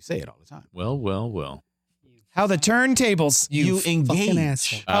know because you say it all the time. Well. How the turntables. You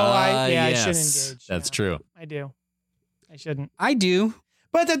engage. I should engage. That's true. I do. I shouldn't. I do.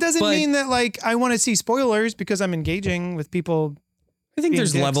 But that doesn't mean that like I want to see spoilers because I'm engaging with people. I think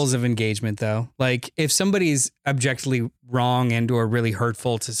there's levels of engagement though. Like if somebody's objectively wrong and or really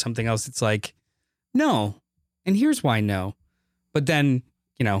hurtful to something else, it's like, no. And here's why no. But then,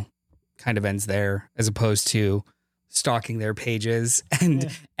 kind of ends there as opposed to stalking their pages and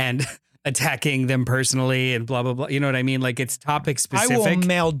attacking them personally and blah blah blah. You know what I mean? Like it's topic I will specific.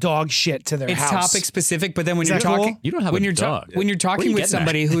 mail dog shit to their It's house. topic specific, but then when Is you're that cool? talking, You don't have when a you're dog. when you're Where are talking you with getting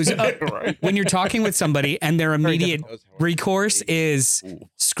somebody who's when you're talking with somebody and their immediate recourse is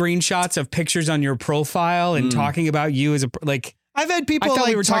screenshots of pictures on your profile and talking about you as a like. I've had people I thought like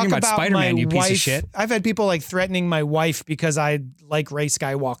we were talking talk about Spider-Man, my you piece of wife. shit. I've had people like threatening my wife because I like Ray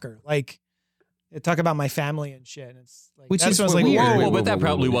Skywalker. Like they talk about my family and shit. It's like Which that's is when I was like, weird. whoa. Well, but that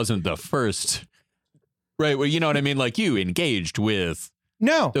probably wasn't the first. Right. Well, you know what I mean? Like you engaged with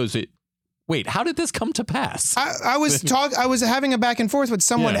No. those. Wait, how did this come to pass? I was having a back and forth with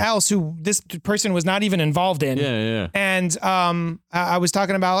someone Yeah. else who this person was not even involved in. yeah. And I was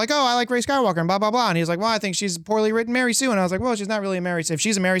talking about like, oh, I like Ray Skywalker and blah, blah, blah. And he was like, well, I think she's poorly written Mary Sue. And I was like, well, she's not really a Mary Sue. If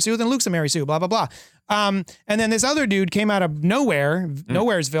she's a Mary Sue, then Luke's a Mary Sue, blah, blah, blah. And then this other dude came out of nowhere,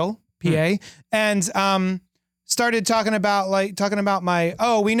 Nowheresville, PA, and started talking about my,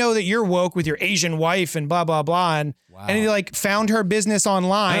 oh, we know that you're woke with your Asian wife and blah, blah, blah. And he like found her business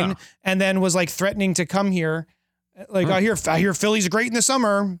online and then was like threatening to come here. Like, I hear Philly's great in the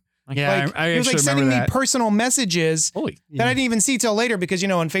summer. Yeah, Like, I he was like actually sending remember me that. personal messages Holy. that I didn't even see till later because, you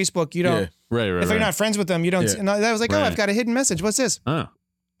know, on Facebook, you don't, Right. if you're not friends with them, you don't. Yeah. And I was like, oh, Right. I've got a hidden message. What's this? Oh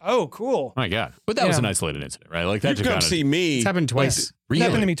Oh, cool. my God. But that was Yeah. an isolated incident, right? Like that You just come kinda, see me. It's happened twice. It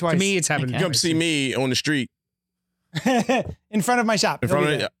happened to me twice. To me, it's happened. You come see me on the street. in front of my shop. In front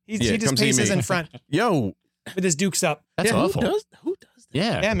He'll of be it, there. yeah, He just come see paces me. in front Yo, with his dukes up. That's yeah, awful. Who does that?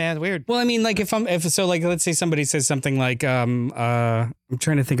 Yeah. Yeah, man, weird. Well, I mean, like if let's say somebody says something like, I'm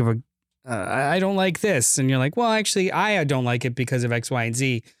trying to think of I don't like this, and you're like, well, actually, I don't like it because of X, Y, and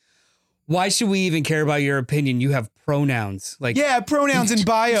Z. Why should we even care about your opinion? You have pronouns, like Yeah, pronouns in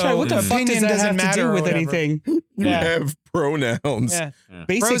bio. Sorry, what the fuck does Opinion that doesn't have to matter do or with whatever. anything? You Yeah. have pronouns. Yeah.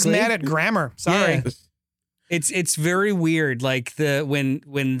 Basically, Bro's mad at grammar. Sorry. Yeah. It's very weird. Like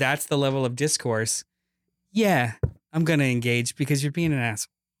when that's the level of discourse. Yeah, I'm gonna engage because you're being an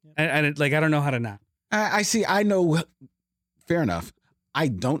asshole. I don't know how to not. I see. I know. Fair enough. I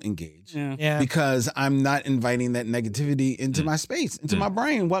don't engage Yeah. Yeah. because I'm not inviting that negativity into my space, into my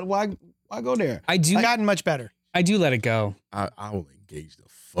brain. Why go there? I do. I've gotten much better. I do let it go. I will engage the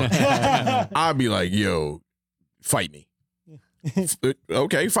fuck. out. I'll be like, yo, fight me.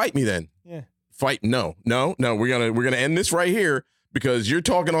 Okay, fight me then. Yeah. Fight. No. We're gonna end this right here because you're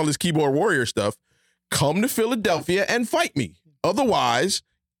talking all this keyboard warrior stuff. Come to Philadelphia and fight me. Otherwise,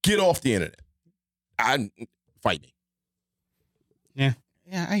 get off the internet. Fight me.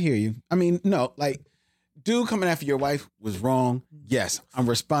 Yeah, I hear you. I mean, no, like, dude coming after your wife was wrong. Yes, I'm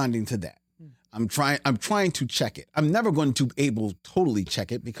responding to that. I'm trying to check it. I'm never going to able totally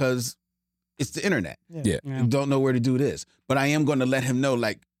check it because it's the internet. Yeah. You don't know where to do this. But I am going to let him know,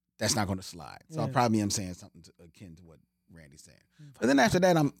 like, that's not going to slide. So I Yeah. probably am saying something akin to what Randy's saying. But then after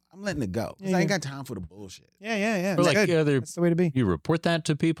that, I'm letting it go. 'Cause Yeah, I ain't yeah. got time for the bullshit. Yeah. Or like Good. other, That's the way to be. you report that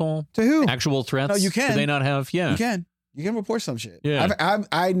to people? To who? Actual threats? No, you can. Do they not have? Yeah. You can report some shit. Yeah.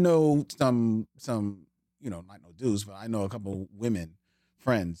 I know some, you know, not no dudes, but I know a couple women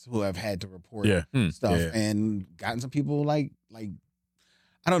friends who have had to report stuff Yeah. and gotten some people like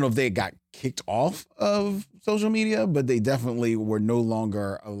I don't know if they got kicked off of social media, but they definitely were no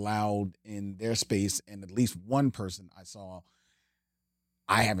longer allowed in their space. And at least one person I saw,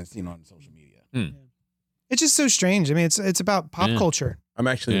 I haven't seen on social media. It's just so strange. I mean, it's about pop Yeah. culture. I'm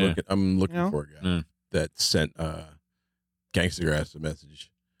actually Yeah. looking. I'm looking You know? for a guy Mm. that sent Gangsta Grass a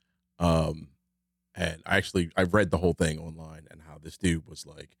message. And I read the whole thing online and how this dude was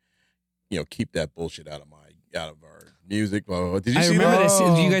like, you know, keep that bullshit out of our music. Blah, blah, blah. Did you I see remember that? this.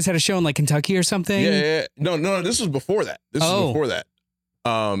 Oh. You guys had a show in like Kentucky or something. Yeah. No. This was before that.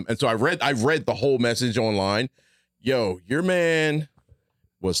 And so I read the whole message online. Yo, your man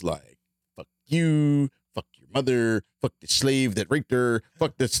was like, fuck you, fuck your mother, fuck the slave that raped her,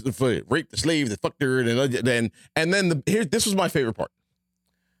 rape the slave that fucked her, and then this was my favorite part.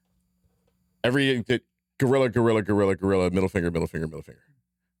 Gorilla, middle finger.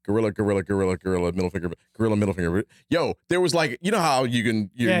 Gorilla, middle finger. Yo, there was like, you know how you can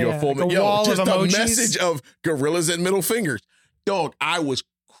you're full like a wall of just a emojis. message of gorillas and middle fingers. Dog, I was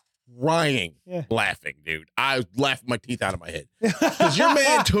crying, laughing, dude. I was laughing my teeth out of my head because your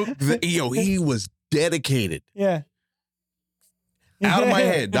man took he was dedicated. Yeah. Out of my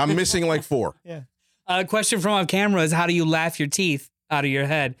head, I'm missing like 4. Yeah. Question from off camera is how do you laugh your teeth out of your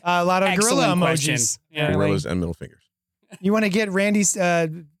head? A lot of gorilla Excellent question. emojis. Yeah. Gorillas and middle fingers. You want to get Randy's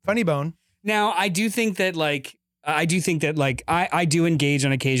funny bone? Now, I do think that I do engage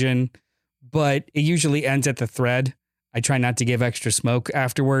on occasion, but it usually ends at the thread. I try not to give extra smoke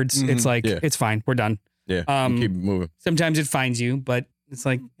afterwards. Mhm. It's like, Yeah. it's fine. We're done. Yeah, you keep it moving. Sometimes it finds you, but It's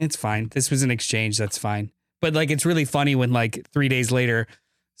like, it's fine. This was an exchange. That's fine. But like, it's really funny when like 3 days later,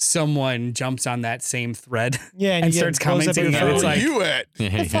 someone jumps on that same thread Yeah, and you get starts close up commenting. your And Where it's were like, you at? the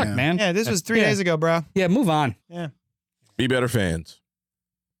fuck, Yeah. man. Yeah, this was 3 days ago, bro. Yeah, move on. Yeah. Be better fans.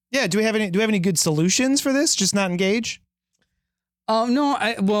 Yeah. Do we have any good solutions for this? Just not engage? No,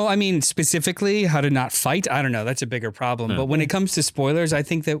 I mean, specifically how to not fight. I don't know. That's a bigger problem. Yeah. But when it comes to spoilers, I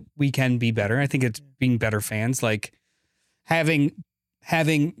think that we can be better. I think it's being better fans, like having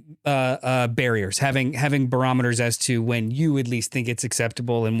barriers, having barometers as to when you at least think it's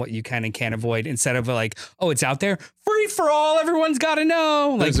acceptable and what you can and can't avoid, instead of like, oh, it's out there, free for all, everyone's got to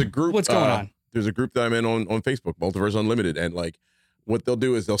know. Like, There's a group. what's going on? There's a group that I'm in on Facebook, Multiverse Unlimited, and like what they'll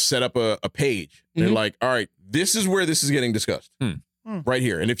do is they'll set up a page. They're Mhm. like, all right, this is where this is getting discussed, right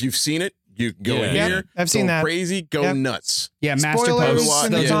here. And if you've seen it, you can go in Yeah. here. I've seen go that. crazy, go Yep. nuts. Yeah, master Spoilers posts.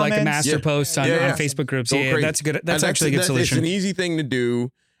 in the Those are like the comments. master posts on, Yeah. on Facebook groups. Go Yeah, crazy. that's good. And That's actually a good It's solution. an easy thing to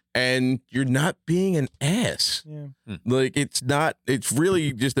do, and you're not being an ass. Yeah. Like it's not. It's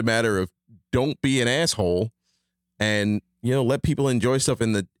really just a matter of don't be an asshole, and let people enjoy stuff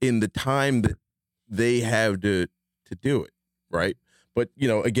in the time that they have to do it, right? But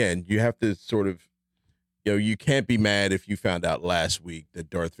again, you have to sort of, you can't be mad if you found out last week that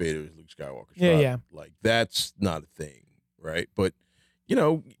Darth Vader is Luke Skywalker's Yeah, father. yeah. Like that's not a thing, right? But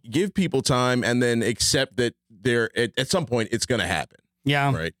give people time and then accept that at some point it's going to happen,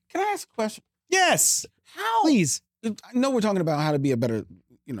 Yeah. right? Can I ask a question? Yes. How? Please. I know we're talking about how to be a better,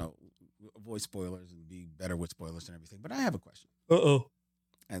 avoid spoilers and be better with spoilers and everything. But I have a question Uh-oh.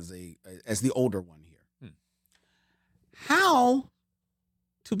 as the older one here. How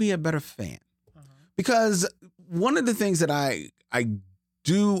to be a better fan? Because one of the things that I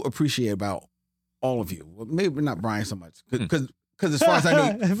do appreciate about all of you, well, maybe not Brian so much, because as far as I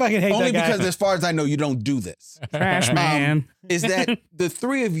know, I fucking hate only that guy. because as far as I know, you don't do this. Trash man. Is that the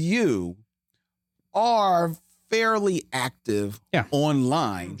three of you are fairly active Yeah.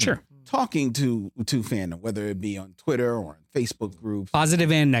 online, Sure. talking to fandom, whether it be on Twitter or on Facebook groups,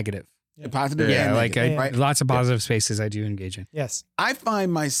 Positive and negative. positive Yeah, and like negative, I, right? lots of positive spaces I do engage in. Yes. I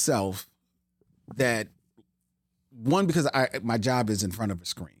find myself that one, because my job is in front of a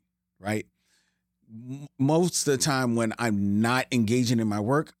screen, right? Most of the time when I'm not engaging in my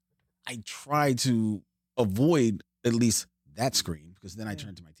work, I try to avoid at least that screen because then I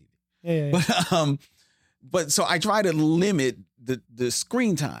turn to my TV. Yeah. But so I try to limit the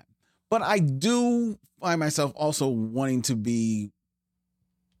screen time. But I do find myself also wanting to be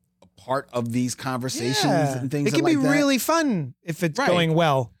a part of these conversations and things It can like be that. really fun if it's Right. going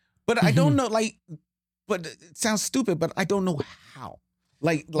well. But I don't know, but it sounds stupid, but I don't know how.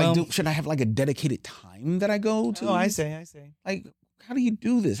 Well- Should I have like a dedicated time that I go to? Oh, I see. Like, how do you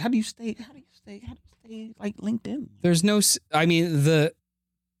do this? How do you stay like LinkedIn? There's no, I mean,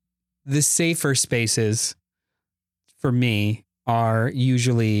 the safer spaces for me are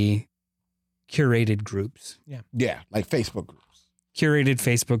usually curated groups, Yeah, like Facebook groups. curated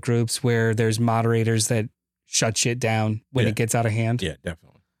Facebook groups where there's moderators that shut shit down when Yeah. it gets out of hand, Yeah,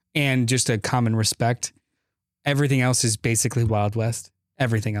 definitely. and just a common respect. Everything else is basically Wild West.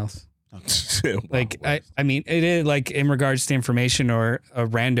 Everything else. Like, I mean, it is like in regards to information or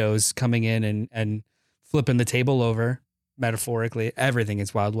randos coming in and flipping the table over, metaphorically, everything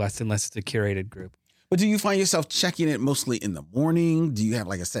is Wild West unless it's a curated group. But do you find yourself checking it mostly in the morning? Do you have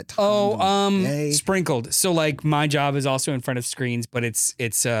like a set time? during the day? Sprinkled. So like my job is also in front of screens, but it's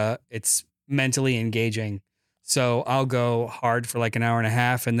mentally engaging. So I'll go hard for like an hour and a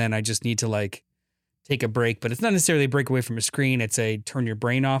half, and then I just need to like take a break. But it's not necessarily a break away from a screen. It's a turn your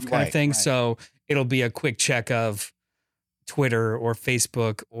brain off kind of Right, thing. right. So it'll be a quick check of Twitter or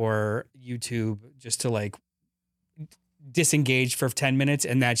Facebook or YouTube just to like disengage for 10 minutes.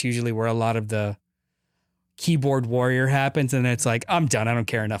 And that's usually where a lot of the keyboard warrior happens. And then it's like, I'm done. I don't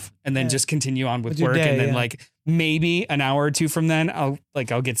care enough. And then Yeah. just continue on with With your work. day, And then yeah. like maybe an hour or two from then, I'll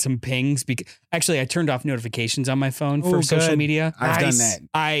get some pings. Actually, I turned off notifications on my phone for Ooh, social good. media. I've done Nice.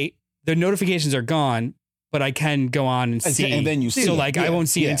 that. The notifications are gone, but I can go on and see. And then you see So it. like I Yeah, won't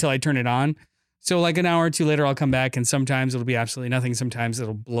see it yeah. until I turn it on. So like an hour or two later, I'll come back, and sometimes it'll be absolutely nothing. Sometimes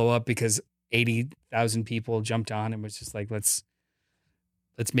it'll blow up because 80,000 people jumped on and was just like, let's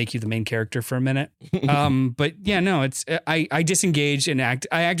make you the main character for a minute. But yeah, no, it's I disengage and I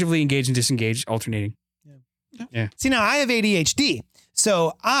actively engage and disengage, alternating. See, now I have ADHD.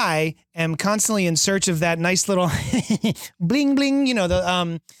 So I am constantly in search of that nice little bling bling,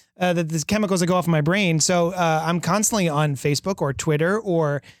 the chemicals that go off in my brain. So I'm constantly on Facebook or Twitter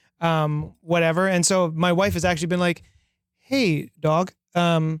or whatever. And so my wife has actually been like, hey, dog.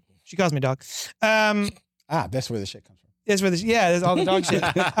 She calls me dog. That's where the shit comes from. It's for the there's all the dog shit.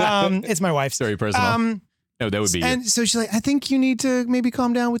 It's my wife's. Very personal. No, that would be you. And so she's like, I think you need to maybe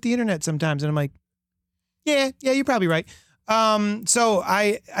calm down with the internet sometimes. And I'm like, yeah, you're probably right. So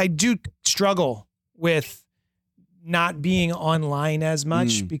I do struggle with not being online as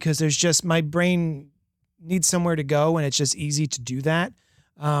much because there's just my brain needs somewhere to go, and it's just easy to do that.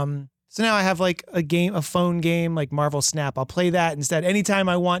 So now I have like a phone game like Marvel Snap. I'll play that instead. Anytime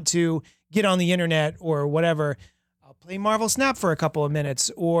I want to get on the internet or whatever, I'll play Marvel Snap for a couple of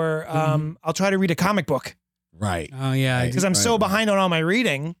minutes, or I'll try to read a comic book. Right. Oh yeah, Because I'm so behind on all my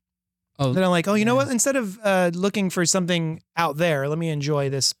reading. Oh, Then I'm like, you know what? Instead of looking for something out there, let me enjoy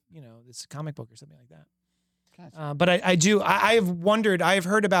this, this comic book or something like that. But I have wondered, I've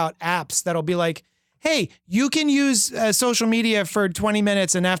heard about apps that'll be like, hey, you can use social media for 20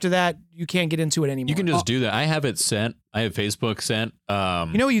 minutes, and after that, you can't get into it anymore. You can just do that. I have it sent. I have Facebook sent.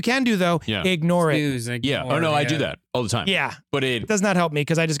 You know what you can do, though? Yeah. Ignore it. Yeah. Oh, no, I do that all the time. Yeah. But It does not help me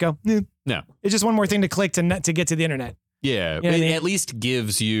because I just go, no. It's just one more thing to click to get to the internet. Yeah. You know what I mean? At least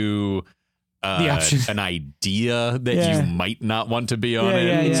gives you The option. an idea that you might not want to be on it.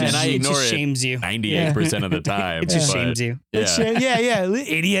 Yeah. And I it ignore just it shames you. 98% of the time. It just but, shames you. Yeah.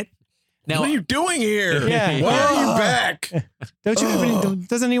 Idiot. Now, What are you doing here? Yeah. Why are you back?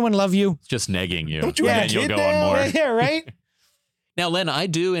 Doesn't anyone love you? it's just negging you. Don't you and have then a you'll kid go on more. Yeah, right? Now, Len, I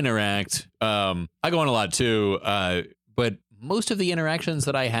do interact. I go on a lot too, but most of the interactions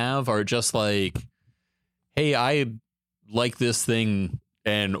that I have are just like, hey, I like this thing,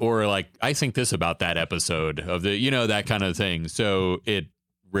 or like, I think this about that episode of the, that kind of thing. So it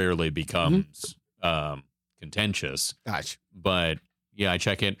rarely becomes contentious. Gosh. But yeah, I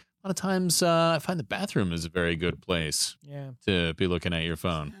check it. A lot of times I find the bathroom is a very good place to be looking at your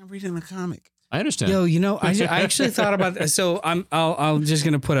phone. I'm reading a comic. I understand. Yo, I actually thought about that. So I'm just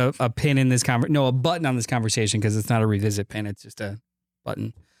gonna put a pin in this a button on this conversation because it's not a revisit pin. It's just a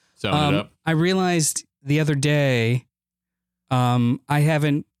button. Sum it up. I realized the other day, I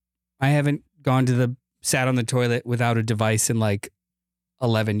haven't gone to sat on the toilet without a device in like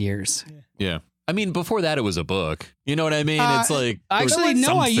 11 years. Yeah. I mean, before that, it was a book. You know what I mean? It's like Actually,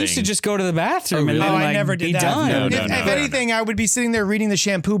 no. I used to just go to the bathroom and then I like, never did be that. done. No, If anything, I would be sitting there reading the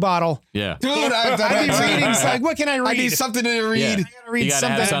shampoo bottle. Yeah. Dude, I'd be reading. It's like, what can I read? I need something to read. Yeah. I gotta read You gotta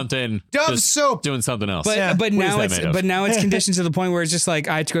something. have something. Dove just soap. Doing something else. But Yeah. but What now is that made of? it's conditioned to the point where it's just like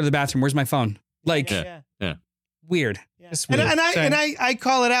I have to go to the bathroom. Where's my phone? Like weird. Just And, weird. I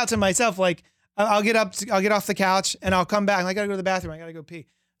call it out to myself. Like I'll get off the couch and I'll come back. And I gotta go to the bathroom. I gotta go pee.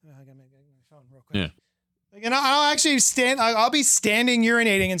 I gotta my phone real quick. Yeah. Like, and I'll actually stand. I'll be standing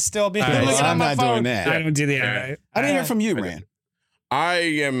urinating and still be right, looking so at I'm my not phone. doing that. I don't do the right. I didn't hear from you, man. I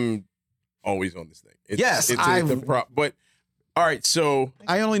am always on this thing. Yes, but all right, so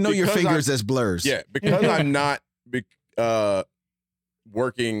I only know your Because fingers as blurs. yeah, because I'm not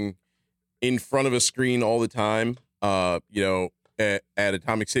working in front of a screen all the time. At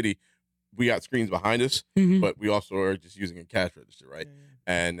Atomic City, we got screens behind us, but we also are just using a cash register, right?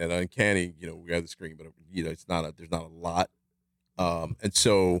 And at Uncanny, we have the screen, but it's not there's not a lot. And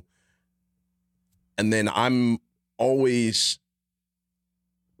then I'm always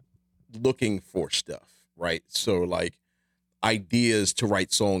looking for stuff, right? So like ideas to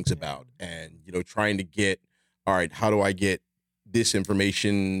write songs about, and trying to get, all right, how do I get this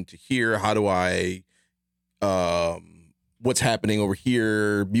information to here? How do I what's happening over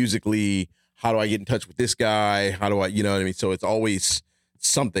here musically? How do I get in touch with this guy? How do I, you know what I mean? So it's always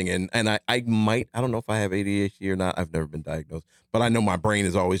something. And I don't know if I have ADHD or not. I've never been diagnosed, but I know my brain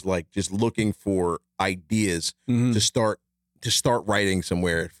is always like just looking for ideas to start writing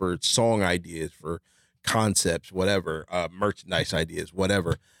somewhere, for song ideas, for concepts, whatever, merchandise ideas,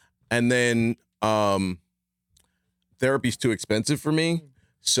 whatever. And then therapy's too expensive for me.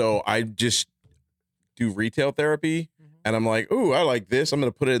 So I just do retail therapy. And I'm like, ooh, I like this. I'm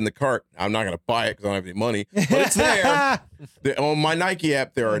going to put it in the cart. I'm not going to buy it because I don't have any money. But it's there. On my Nike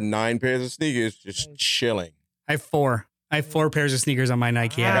app, there are 9 pairs of sneakers just chilling. I have 4. I have 4 pairs of sneakers on my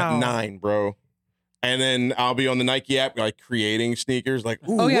Nike I app. got 9, bro. And then I'll be on the Nike app, like creating sneakers. Like,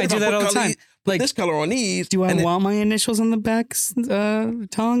 ooh, Oh yeah, what I if do that put all the color- time. Put Like, this color on these. do I And then want my initials on the back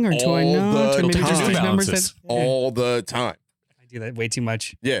tongue, or do I all not? the Or maybe just time. these numbers Balances. that all the time? I do that way too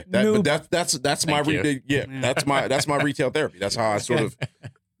much. Yeah, Noob. but that's my Thank you. that's my retail therapy. That's how I sort of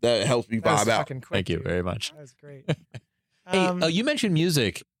that helps me That was vibe out. fucking quick, Thank you dude. very much. That was great. Hey, you mentioned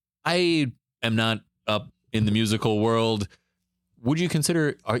music. I am not up in the musical world. Would you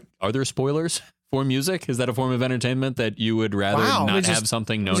consider, are there spoilers for music? Is that a form of entertainment that you would rather Wow. not It's have just-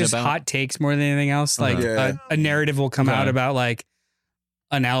 something known Just about? hot takes more than anything else. Like Yeah. a narrative will come out Okay. about like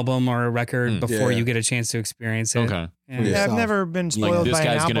an album or a record before Yeah. you get a chance to experience it. Okay. Yeah, I've never been spoiled Like this by an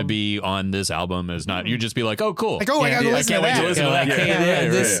guy's album. gonna be on this album is not. You just be like, oh, cool. Like, oh, I Yeah, gotta dude, listen I to can't wait that. to listen to Like, that. hey,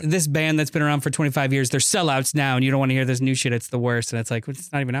 right. this band that's been around for 25 years, they're sellouts now, and you don't want to hear this new shit. It's the worst. And it's like,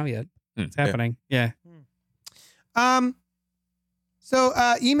 it's not even out yet. It's happening. Yeah. So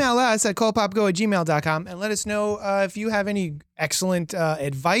email us at cultpopgo@gmail.com and let us know if you have any excellent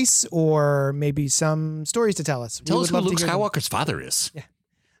advice or maybe some stories to tell us. Tell We us would who love to Luke hear them. Skywalker's father is.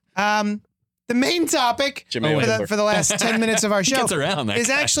 The main topic Jimmy for Wendler. the last 10 minutes of our show Gets around that is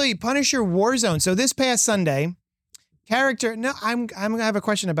guy. actually Punisher Warzone. So this past Sunday, I'm gonna have a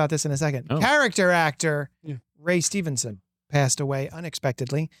question about this in a second. Oh. Character actor Ray Stevenson passed away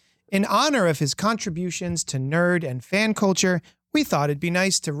unexpectedly. In honor of his contributions to nerd and fan culture, we thought it'd be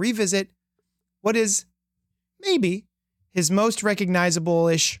nice to revisit what is maybe his most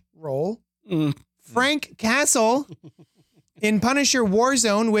recognizable-ish role, Frank Castle in Punisher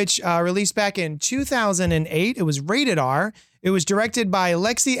Warzone, which released back in 2008. It was rated R. It was directed by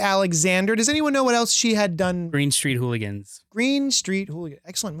Lexi Alexander. Does anyone know what else she had done? Green Street Hooligans. Green Street Hooligan.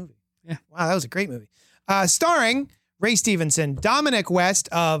 Excellent movie. Yeah. Wow, that was a great movie. Starring Ray Stevenson, Dominic West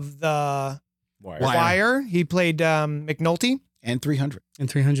of The Wire. He played McNulty. And 300. And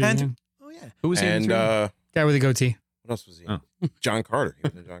 300. And- yeah. Oh, yeah. Who was he? in And the Guy with a goatee. what else was he? Oh. John Carter. He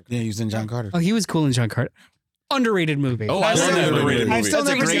was in John Carter. Yeah, he was in John Carter. Oh, he was cool in John Carter. Underrated movie. Oh, I I've love still- that underrated movie. I've still That's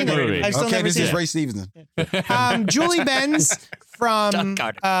a never great seen it. movie. I've still Okay, never this seen is it. Ray Stevenson. Julie Benz from John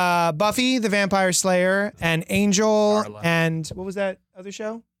Carter. Buffy the Vampire Slayer and Angel Darla. and what was that other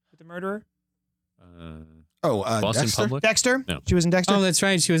show with the murderer? Boston Dexter? Public. Dexter. No. She was in Dexter. Oh, that's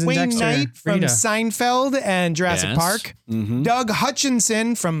right. She was in Wayne Dexter. Knight from Rita. Seinfeld and Jurassic Yes. Park. Mm-hmm. Doug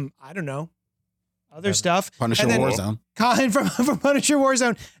Hutchinson from I don't know other stuff. Punisher And then- Warzone. Colin from Punisher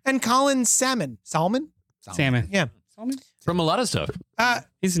Warzone and Colin Salmon. Salmon. Yeah. Salmon? From a lot of stuff.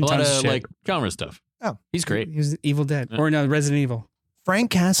 He's in A lot tons of of shit. like genre stuff. Oh. He's great. He was Evil Dead. Or no, Resident Evil. Frank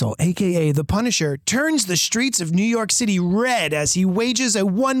Castle, aka the Punisher, turns the streets of New York City red as he wages a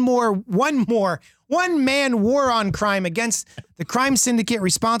one-man war on crime against the crime syndicate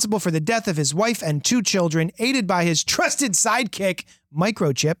responsible for the death of his wife and 2 children, aided by his trusted sidekick,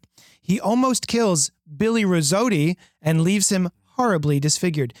 Microchip. He almost kills Billy Rizzotti and leaves him horribly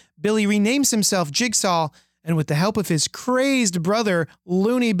disfigured. Billy renames himself Jigsaw and with the help of his crazed brother,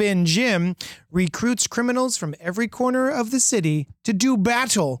 Looney Bin Jim, recruits criminals from every corner of the city to do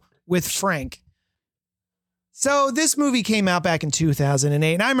battle with Frank. So this movie came out back in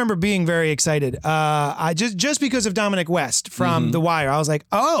 2008, and I remember being very excited. I just because of Dominic West from The Wire. I was like,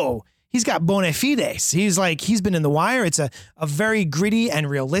 oh, he's got bona fides. He's been in The Wire. It's a very gritty and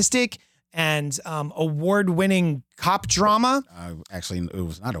realistic and award-winning cop drama. Actually, it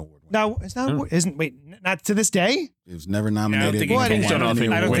was not award. No, it's not. Not to this day. It was never nominated. think for it What? can one I don't know if Emmy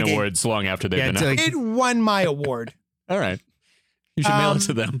they I don't award. win think it- awards long after they've Yeah, been it's out. like- It won my award All right. You should mail it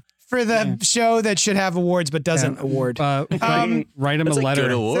to them. for the show that should have awards but doesn't award. Write him That's a a letter.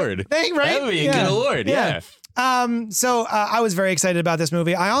 good award. Right? That would be a good award. Yeah. So I was very excited about this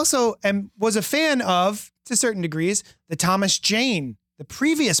movie. I also was a fan of, to certain degrees, the Thomas Jane, the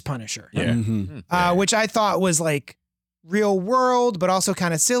previous Punisher, Yeah. Mhm. which I thought was like real world, but also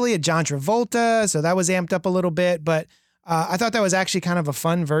kind of silly. At John Travolta, so that was amped up a little bit. But I thought that was actually kind of a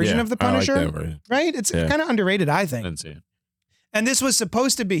fun version of the I like Punisher, that version. right? It's Yeah. kind of underrated, I I think. didn't see it. And this was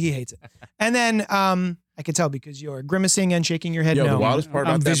supposed to be. He hates it. And then I could tell because you're grimacing and shaking your head. Yo, no. the wildest part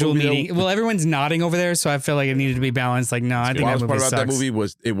about that Visual movie, meeting. Well, everyone's nodding over there, so I feel like it needed to be balanced. Like, no, I the think that wildest movie part about sucks. that movie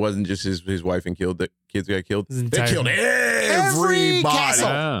was it wasn't just his wife and killed the kids got killed. His They entire- killed Every everybody. castle.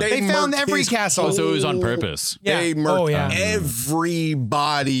 Wow. They found murked every his castle. Oh, so it was on whole- purpose. Yeah. They murked Oh, yeah.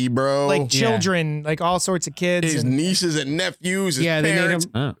 everybody, bro. Like children, like all sorts of kids. his and- nieces and nephews, his Yeah, they made parents,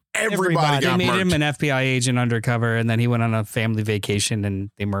 him. Oh. everybody They got made him murked. an FBI agent undercover, and then he went on a family vacation, and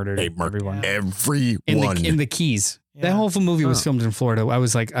they murdered They murked everyone everyone. in the Keys. Yeah. That whole movie was filmed in Florida.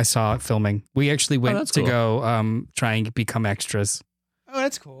 I saw it filming. We actually went that's to cool. go try and become extras. Oh,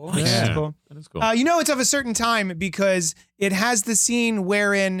 that's cool. Yeah. That's cool. That is cool. You know, it's of a certain time because it has the scene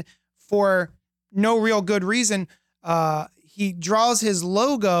wherein, for no real good reason, he draws his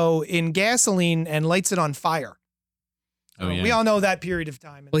logo in gasoline and lights it on fire. Oh, yeah. We all know that period of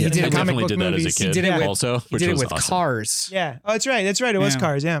time. Well, he in did the I it- comic definitely book did that movies. as a kid. did it with- also, He which did it was with awesome. Cars. Yeah. Oh, that's right. That's right. It was Yeah.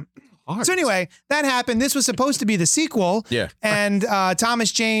 Cars. Yeah. Cars. So anyway, that happened. This was supposed to be the sequel. Yeah. And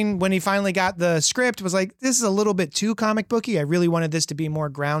Thomas Jane, when he finally got the script, was like, this is a little bit too comic booky. I really wanted this to be more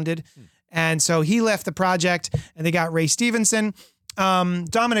grounded. And so he left the project and they got Ray Stevenson.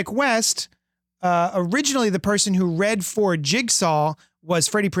 Dominic West, originally the person who read for Jigsaw was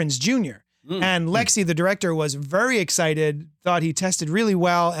Freddie Prinze Jr. And Lexi, the director, was very excited, thought he tested really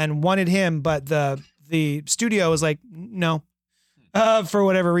well and wanted him, but the the studio was like, no, for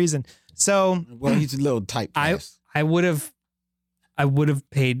whatever reason. So Well, he's a little typecast. I would have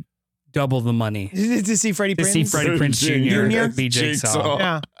paid double the money to see Freddie to Prinze. see Freddie Prinze Jr. Jr. be Jigsaw. Jigsaw.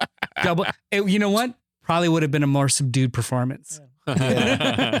 Yeah. Double. You know what? Probably would have been a more subdued performance.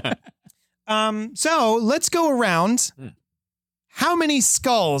 So let's go around. How many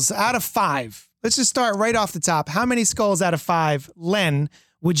skulls out of 5? Let's just start right off the top. How many skulls out of 5, Len,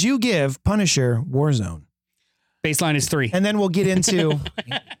 would you give Punisher Warzone? Baseline is 3. And then we'll get into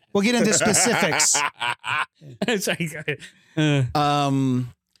specifics. Sorry, go ahead.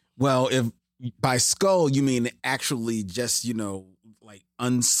 Well, if by skull you mean actually just, like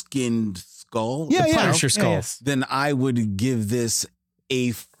unskinned skull, Yeah, yeah. Punisher Yeah, skulls. then I would give this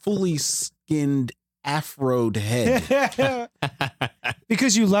a fully skinned afroed head.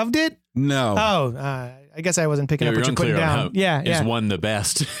 Because you loved it? No. Oh, I guess I wasn't picking up what you're putting down. Yeah, yeah. Is one the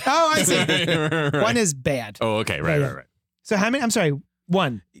best? Oh, I see. One is bad. Oh, okay. Right. So how many? I'm sorry,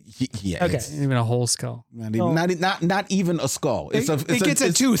 1. Yeah. Okay. It's Even a whole skull. not even a skull. It's It gets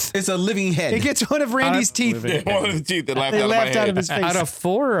a tooth. It's a living head. It gets one of Randy's teeth. One of the teeth that laughed They out of my laughed out head. of his face. Out of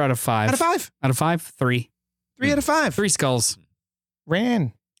 4 or out of 5? Out of 5. Out of 5? 3. 3 out of 5. 3 skulls.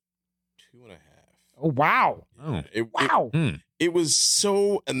 Ran. 2.5. Oh, wow. Oh. Wow. It was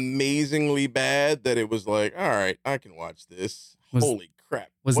so amazingly bad that it was like, all right, I can watch this. Was- Holy crap.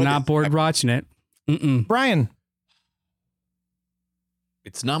 Was What not is bored watching it. Mm-mm. Brian.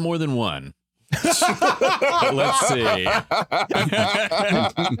 It's not more than 1. But let's see.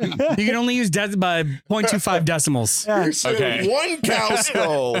 You can only use by 0.25 decimals. Yeah. You said Okay. one cow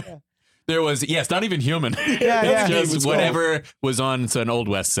skull. There was, not even human. Yeah. Just whatever was on an Old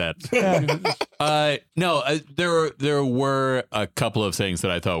West set. There were a couple of things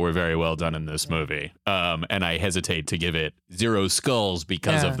that I thought were very well done in this movie, and I hesitate to give it 0 skulls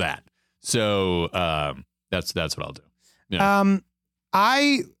because of that. So that's what I'll do. Yeah.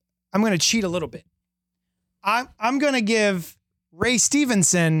 I'm going to cheat a little bit. I'm going to give Ray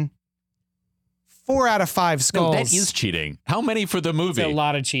Stevenson 4 out of 5 No, skulls. that is cheating. How many for the It's movie? a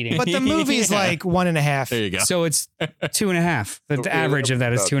lot of cheating. But the movie's Yeah. like 1.5. There you go. So it's 2.5. The Okay, average of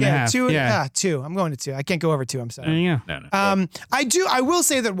that is 2.5. Yeah, 2. Yeah. 2. I'm going to 2. I can't go over 2. I'm There sorry. you No. I will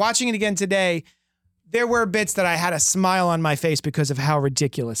say that watching it again today, there were bits that I had a smile on my face because of how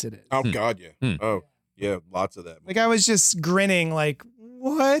ridiculous it is. Oh, God, yeah. Hmm. Oh, yeah, lots of that. Like I was just grinning like,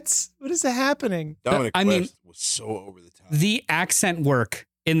 what? What is happening? Dominic I mean- West was so over the top. The accent work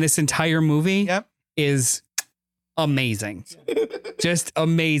in this entire movie Yep. is amazing. Just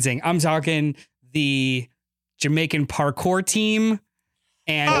amazing. I'm talking the Jamaican parkour team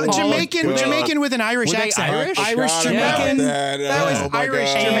and all of- Jamaican with an Irish Were they accent. Irish? Irish Forgot Jamaican. about That, That was Oh, my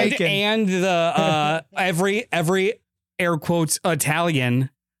Irish God. Jamaican. and the every air quotes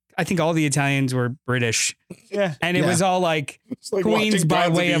Italian. I think all the Italians were British, Yeah. and it was all like It's like Queens watching by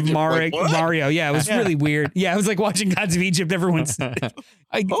Gods way of Egypt, like, what? Mario. Yeah, it was Yeah. really weird. Yeah, it was like watching Gods of Egypt. Everyone's,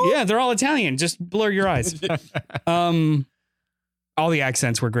 yeah, they're all Italian. Just blur your eyes. All the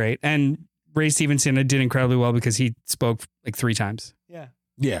accents were great, and Ray Stevenson did incredibly well because he spoke like 3 times.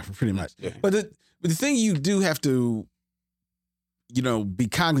 Yeah, pretty much. Yeah. But the thing you do have to, be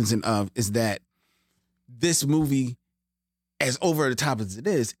cognizant of is that this movie, as over the top as it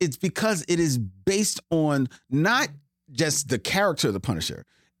is, it's because it is based on not just the character of the Punisher.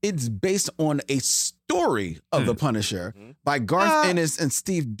 It's based on a story of the Punisher by Garth Ennis and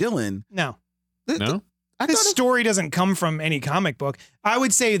Steve Dillon. No. No? I This thought story doesn't come from any comic book. I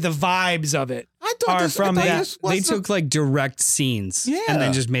would say the vibes of it. are from They, that. they took like direct scenes Yeah. and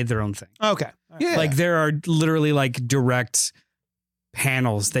then just made their own thing. Okay. Yeah. Like there are literally like direct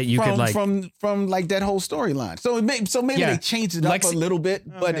panels that you from, could like. from like that whole storyline. So maybe Yeah. they changed it up a little bit,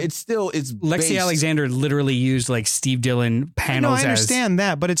 but Okay. it's Lexi based- Alexander literally used like Steve Dillon No, panels. I understand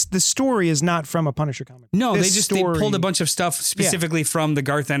that, but it's the story is not from a Punisher comic. No, This they story- pulled a bunch of stuff specifically from the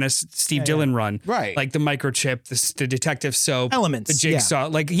Garth Ennis Steve Yeah, Dillon run, Right. like the microchip, the detective soap, elements. the jigsaw,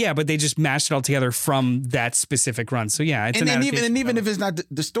 but they just mashed it all together from that specific run. So yeah, it's and an even if it's not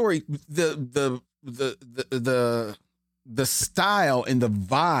the story, the style and the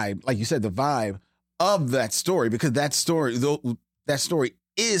vibe, like you said, the vibe of that story, because that story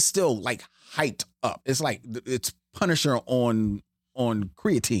is still like hyped up. It's like it's Punisher on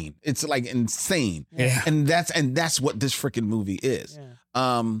creatine. It's like insane. Yeah. And that's what this freaking movie is.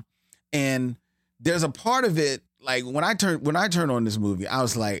 Yeah. And there's a part of it, like when I turned on this movie, I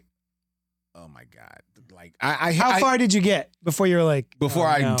was like, oh my God. Like How far did you get before you were like? before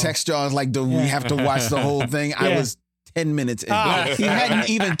oh, I no. text y'all, I was like, do we Yeah. have to watch the whole thing? I Yeah. was 10 minutes in. Ah. He hadn't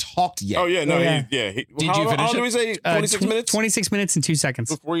even talked yet. Oh yeah, no, Yeah. Did you finish How it? do we say 26 minutes 26 minutes and 2 seconds.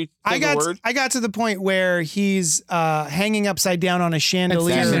 before you I think a word? got to the point where he's hanging upside down on a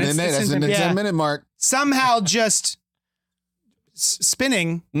chandelier. That's minutes. That's in the Yeah. 10-minute mark. Somehow just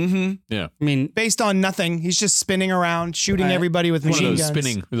spinning Mm-hmm. I mean, based on nothing. He's just spinning around, shooting Right. everybody with One of machine those guns.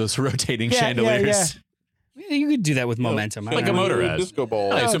 spinning, those rotating Yeah, yeah, chandeliers. you could do that with momentum. I Like don't a know. motor has. Disco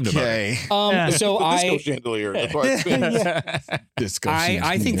ball. I assumed a motor. Okay. Yeah. So Disco I chandelier. That's why it's spinning. Disco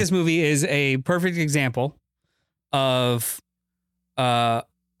I think this movie is a perfect example of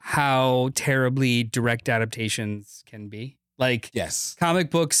how terribly direct adaptations can be. Like Yes. comic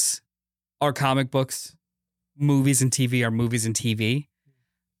books are comic books, movies and TV are movies and TV.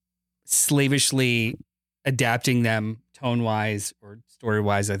 Slavishly adapting them tone wise or story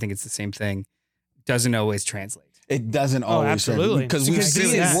wise, I think it's the same thing, doesn't always translate. It doesn't always. absolutely. Because I we've agree seen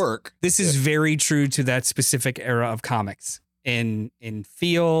with it that. work. This is very true to that specific era of comics in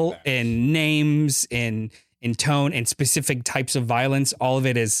feel, in names, in tone, and specific types of violence. All of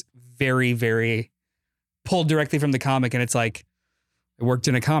it is very, very pulled directly from the comic, and it's like it worked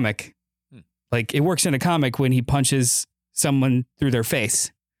in a comic. Like it works in a comic when he punches someone through their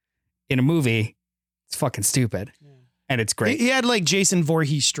face. In a movie, it's fucking stupid, and it's great. He had like Jason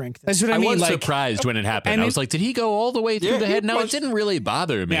Voorhees strength. That's what I I mean. was Like surprised when it happened. and I was like, did he go all the way through Yeah, the he head? No, it punched- didn't really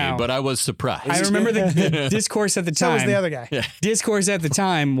bother me, No. but I was surprised. I remember the discourse at the So time. was the other guy. Discourse at the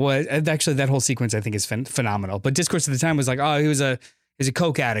time was actually that whole sequence I think is phenomenal. But discourse at the time was like, oh, he was a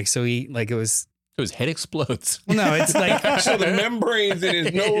coke addict, so he like it was. So his head explodes. Well, no, it's like So the membranes in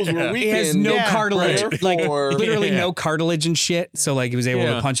his nose were he weakened. has no Yeah. cartilage, like Therefore- literally Yeah. no cartilage and shit. So like he was able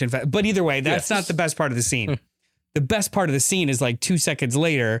Yeah. to punch in. But either way, that's not the best part of the scene. The best part of the scene is like 2 seconds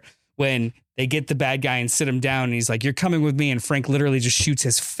later when they get the bad guy and sit him down, and he's like, "You're coming with me," and Frank literally just shoots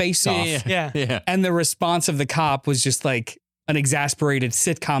his face off. Yeah. Yeah. And the response of the cop was just like an exasperated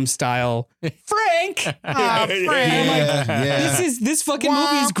sitcom style. Frank, Ah, Frank. Yeah. this fucking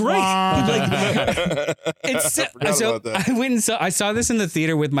movie is great. Like it's I forgot so about that. I went and I saw this in the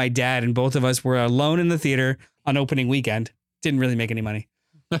theater with my dad, and both of us were alone in the theater on opening weekend. Didn't really make any money.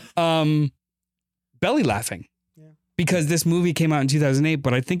 Belly laughing. Yeah. Because this movie came out in 2008,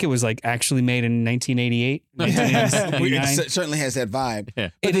 but I think it was like actually made in 1988. It 1989. certainly has that vibe.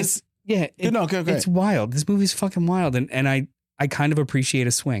 It is. Yeah. No, okay. It's wild. This movie's fucking wild. And I kind of appreciate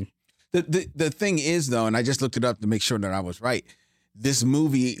a swing. The thing is, though, and I just looked it up to make sure that I was right. This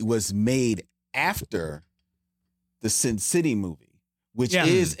movie was made after the Sin City movie, which Yeah.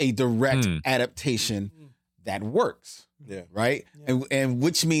 is a direct Hmm. adaptation that works. Yeah. Right. And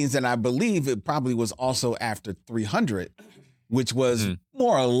which means that I believe it probably was also after 300, which was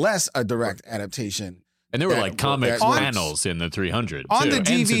more or less a direct adaptation. And there were That- like comic that works. panels in the 300. On too, the and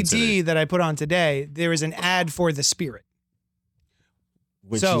Sin DVD City. that I put on today, there is an ad for The Spirit.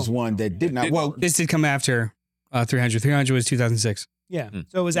 Which So- is one that did not. Well, This did come after 300. 300 was 2006. Yeah.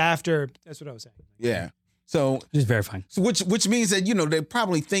 So it was after. That's what I was saying. yeah. So, Just verifying. which means that they're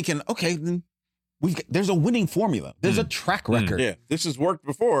probably thinking, okay, then there's a winning formula. There's a track record. Yeah, this has worked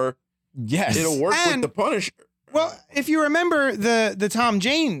before. Yes. It'll work And- with the Punisher. Well, if you remember the Tom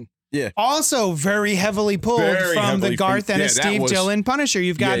Jane, Yeah. also very heavily pulled Very from heavily the Garth from- Ennis yeah, that Steve was- Dillon Punisher.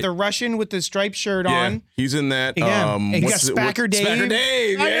 You've got Yeah. the Russian with the striped shirt Yeah, on. he's in that. Yeah. You got what's it- Spacker Dave. Spacker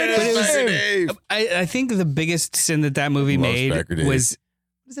Dave. Spacker Yeah, Dave. Spacker Dave. I think the biggest sin that movie Love made Spacker Dave. was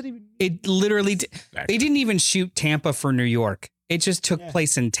What does that even? it literally, they didn't even shoot Tampa for New York. It just took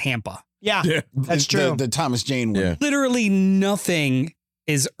place in Tampa. Yeah, Yeah. that's true. The Thomas Jane one. Yeah. Literally nothing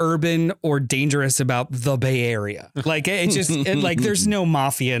is urban or dangerous about the Bay Area. Like like there's no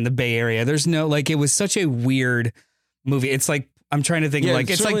mafia in the Bay Area. There's no, like, it was such a weird movie. It's like, I'm trying to think, Yeah, like,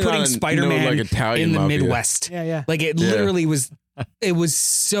 it's like certainly putting not a- Spider-Man no, like, Italian in the mafia. Midwest. yeah. Like it literally was, it was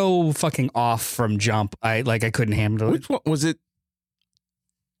so fucking off from jump. I couldn't handle it. Which one was it?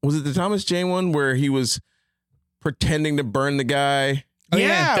 Was it the Thomas Jane one where he was pretending to burn the guy? Oh,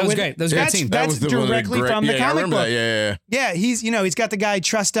 Yeah, that was with- great. That was a great that's- scene. that- was the one of the directly great- from the yeah, I comic remember book. that. Yeah. Yeah, he's got the guy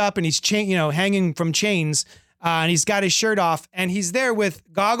trussed up and he's hanging from chains, and he's got his shirt off, and he's there with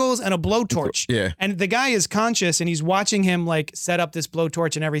goggles and a blowtorch. Yeah. And the guy is conscious, and he's watching him like set up this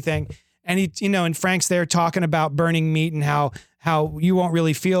blowtorch and everything. And he, and Frank's there talking about burning meat and how you won't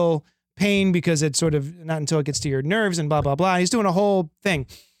really feel pain because it's sort of not until it gets to your nerves and blah blah blah. He's doing a whole thing,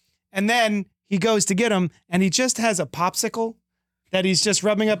 and then he goes to get him, and he just has a popsicle that he's just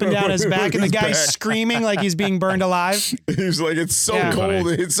rubbing up and down his back, and the guy's screaming like he's being burned alive. He's like, it's so Yeah. cold,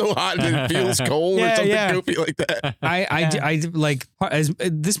 it's so hot, and it feels cold Yeah, or something yeah. goofy like that. I like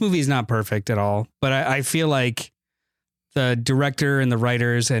this movie is not perfect at all, but I feel like the director and the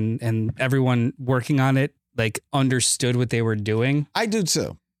writers and everyone working on it like understood what they were doing. I do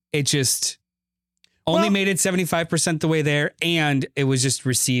too. It just only made it 75% the way there, and it was just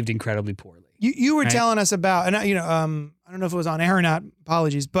received incredibly poorly. You were Right. telling us about, and I don't know if it was on air or not.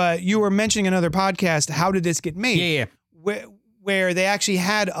 Apologies, but you were mentioning another podcast. How did this get made? Yeah. Where they actually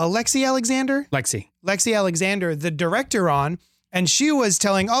had Lexi Alexander, the director, on, and she was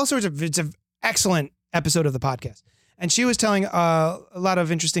telling all sorts of. It's an excellent episode of the podcast, and she was telling a lot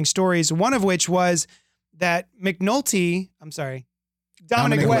of interesting stories. One of which was that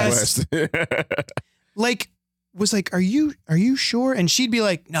Dominic West, was like, "Are you sure?" And she'd be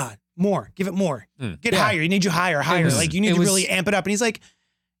like, "Nah, more, give it more, get higher. You need you higher. Like you need to really amp it up." And he's like,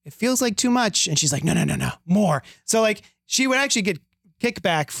 "It feels like too much." And she's like, "No, more." So like she would actually get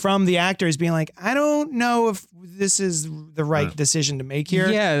kickback from the actors being like, "I don't know if this is the right decision to make here."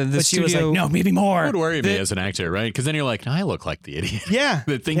 Yeah, but she was like, "No, maybe more." It would worry me as an actor, right? Because then you're like, I look like the idiot. Yeah,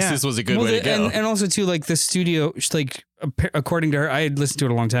 that thinks this was a good way to go. And also too, like the studio, like according to her, I had listened to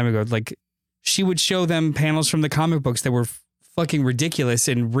it a long time ago. Like she would show them panels from the comic books that were fucking ridiculous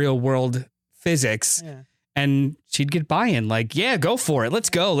in real world physics, and she'd get buy-in. Like, yeah, go for it. Let's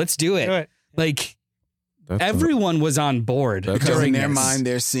go. Let's do it. Like. Everyone was on board Because in their this. mind,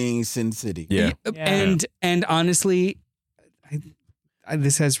 they're seeing Sin City. Yeah. And honestly,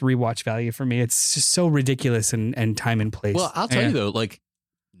 this has rewatch value for me. It's just so ridiculous and time and place. Well, I'll tell you though, like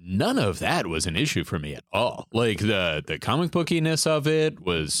none of that was an issue for me at all. Like the comic bookiness of it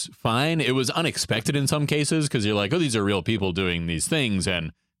was fine. It was unexpected in some cases because you're like, oh, these are real people doing these things,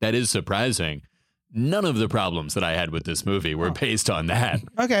 and that is surprising. None of the problems that I had with this movie were based on that.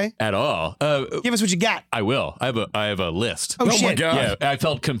 Okay. At all. Give us what you got. I will. I have a list. Oh shit. my God. Yeah, I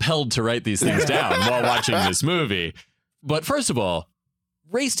felt compelled to write these things down while watching this movie. But first of all,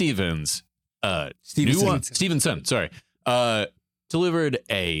 Ray Stevenson, sorry, delivered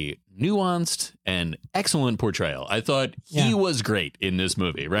a nuanced and excellent portrayal. I thought he was great in this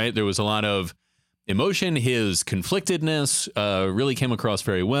movie, right? There was a lot of emotion. His conflictedness really came across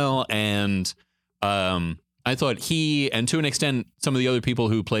very well. And I thought he, and to an extent, some of the other people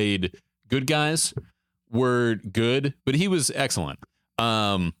who played good guys were good, but he was excellent.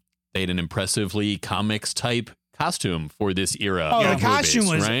 They had an impressively comics type costume for this era. Oh, of the costume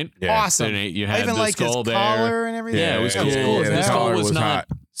movies, was right? awesome. You I had even the liked his skull there. collar and everything. Yeah, it was cool. Yeah, The skull collar was was not hot.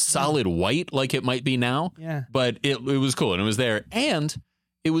 solid white like it might be now. Yeah. But it was cool and it was there. And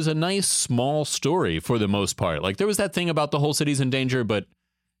it was a nice small story for the most part. Like there was that thing about the whole city's in danger, but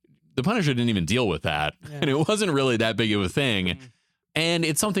the Punisher didn't even deal with that. Yeah. And it wasn't really that big of a thing. And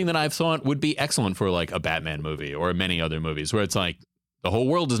it's something that I've thought would be excellent for like a Batman movie or many other movies where it's like the whole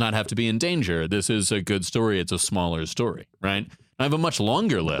world does not have to be in danger. This is a good story. It's a smaller story, right? I have a much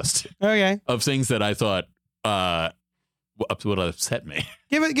longer list of things that I thought would upset me.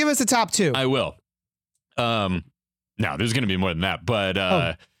 Give us the top two. I will. Now there's going to be more than that,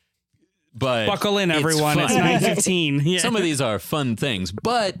 but buckle in, everyone. It's fun. 9:15. Yeah. Some of these are fun things,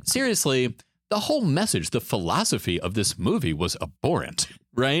 but seriously, the whole message, the philosophy of this movie was abhorrent,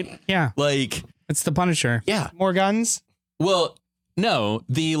 right? Yeah. Like, It's the Punisher. yeah. More guns. Well, no,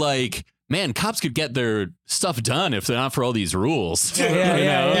 the like, man, cops could get their stuff done if they're not for all these rules. you know?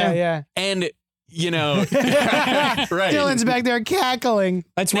 Yeah. And, you know, right. Dylan's back there cackling.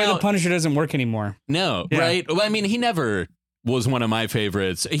 That's why Now- the Punisher doesn't work anymore. No, Yeah. right? Well, I mean, he never was one of my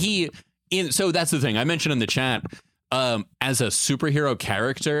favorites. So that's the thing I mentioned in the chat. As a superhero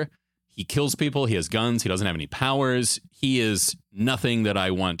character, he kills people. He has guns. He doesn't have any powers. He is nothing that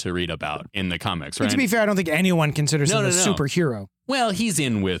I want to read about in the comics, right? To be fair, I don't think anyone considers him a No. superhero. Well, he's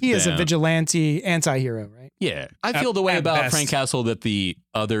in with He is a them. vigilante anti-hero, right? Yeah. I feel the way At about best. Frank Castle that the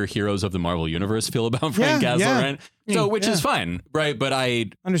other heroes of the Marvel Universe feel about Frank Castle, yeah. right? So, which is fine, right? But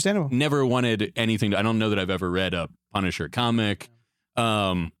I Understandable. never wanted anything I don't know that I've ever read a Punisher comic.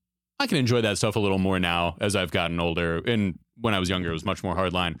 I can enjoy that stuff a little more now as I've gotten older. And when I was younger, it was much more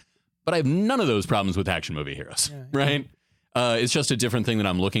hardline. But I have none of those problems with action movie heroes, right? It's just a different thing that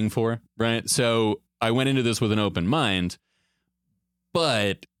I'm looking for, right? So I went into this with an open mind,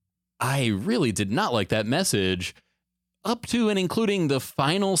 but I really did not like that message up to and including the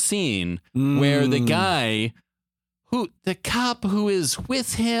final scene where the guy the cop who is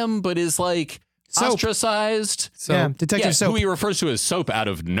with him but is like Soap. ostracized. So, Detective Soap. Who he refers to as Soap out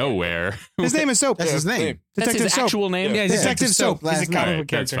of nowhere. His name is Soap. That's his name. That's Detective his Soap. actual name? Yeah, Detective Soap. last He's a name. comic All right, book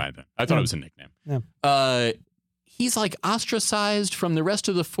that's character. fine. I thought it was a nickname. Yeah. He's like ostracized from the rest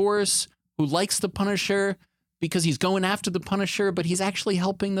of the force who likes the Punisher because he's going after the Punisher, but he's actually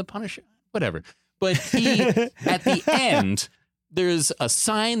helping the Punisher. Whatever. But he, at the end, there's a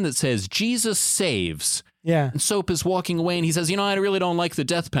sign that says Jesus saves. Yeah. And Soap is walking away and he says, I really don't like the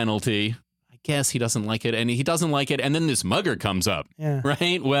death penalty. I guess he doesn't like it. And he doesn't like it. And then this mugger comes up. Yeah.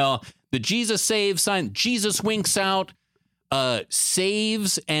 Right? Well, the Jesus save sign, Jesus winks out,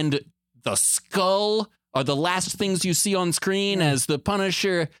 saves, and the skull are the last things you see on screen as the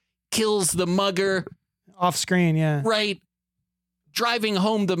Punisher kills the mugger. Off screen, yeah. Right? Driving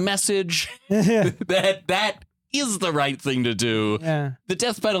home the message Yeah. that is the right thing to do. Yeah. The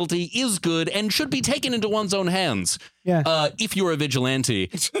death penalty is good and should be taken into one's own hands. Yeah. If you're a vigilante.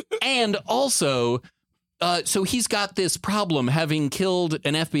 And also, so he's got this problem having killed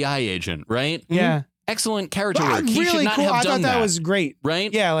an FBI agent, right? Yeah. Excellent character work. He should Really not cool. have I done thought that was great.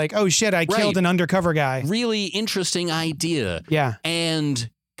 right? Yeah, like, oh shit, I killed an undercover guy. Really interesting idea. Yeah. And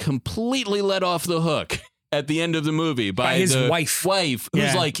completely let off the hook at the end of the movie by his the wife. who's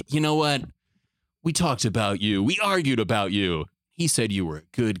Yeah. like, you know what? We talked about you. We argued about you. He said you were a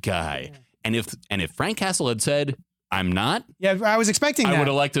good guy. And if Frank Castle had said, I'm not, Yeah, I was expecting I that. would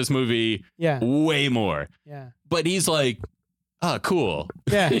have liked this movie Yeah. way more. Yeah. But he's like, oh, cool.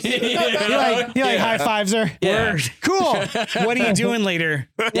 Yeah. He like high fives her. Yeah. Word. Cool. What are you doing later?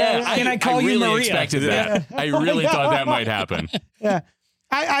 Yeah, Can I call you really Maria? expected that. I really thought that might happen. Yeah.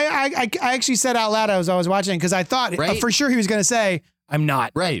 I actually said out loud as I was watching because I thought Right. for sure he was going to say, I'm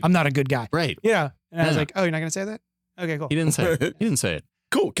not. Right. I'm not a good guy. Right. You know? And I was Yeah. like, oh, you're not going to say that? Okay, cool. He didn't say it. He didn't say it.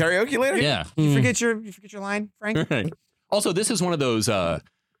 Cool. Karaoke later? Yeah. You forget your line, Frank? Right. Also, this is one of those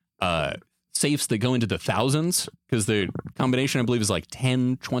safes that go into the thousands because the combination, I believe, is like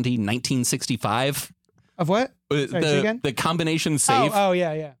 10, 20, 1965. Of what? Sorry, say again? The combination safe, Oh,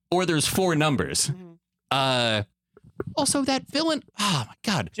 yeah, yeah. or there's 4 numbers. Mhm. Also, that villain, oh my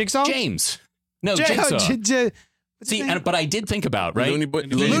God. Jigsaw? James. No, Jigsaw. What's his See, name? but I did think about, right? Looney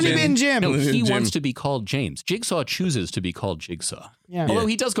Bin Jim. No, Looney he Bin wants Jim. to be called James. Jigsaw chooses to be called Jigsaw. Yeah. Although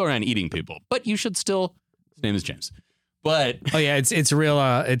he does go around eating people, but you should still, his name is James. But Oh yeah, it's real.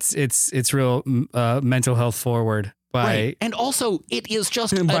 It's real mental health forward by right. And also, it is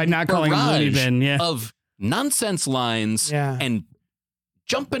just by a not calling him Looney barrage Bin. Yeah. of nonsense lines Yeah. and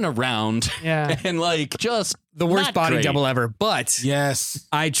jumping around Yeah. and like just The worst not body great. double ever. But Yes.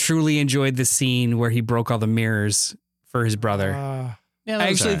 I truly enjoyed the scene where he broke all the mirrors for his brother. Yeah, I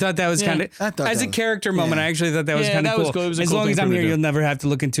actually thought that was kind of I thought as that a was- character moment. yeah. I actually thought that was Yeah, kind of that cool. was cool. It was a As cool long thing as for I'm him to here, do. you'll never have to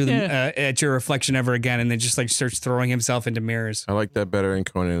look into them Yeah. at your reflection ever again. And then just like starts throwing himself into mirrors. I like that better in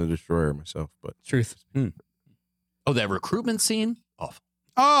Conan the Destroyer myself, but Truth. Oh, that recruitment scene? Awful.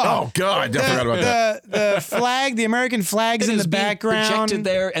 oh god, I definitely forgot about that. The flag, the American flag's It in is the being background. projected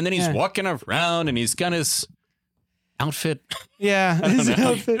there, and then he's Yeah. walking around and he's got his outfit. Yeah. His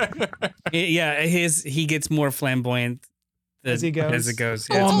outfit. Yeah, he gets more flamboyant As he goes. As it goes.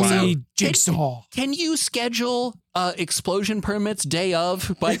 Oh, Yeah, it's also- wild. Jigsaw. Can you schedule explosion permits day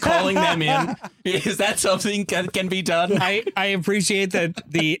of by calling them in? Is that something that can be done? I appreciate that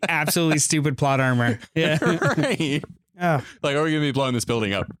the absolutely stupid plot armor. Yeah. Right. Oh. Like, are we going to be blowing this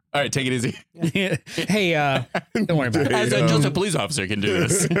building up? All right, take it easy. Hey, don't worry about it. As just a police officer can do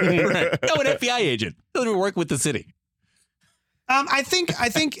this. Right. No, an FBI agent. Doesn't even work with the city. I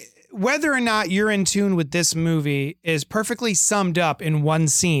think whether or not you're in tune with this movie is perfectly summed up in one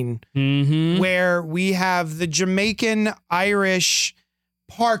scene Mm-hmm. where we have the Jamaican Irish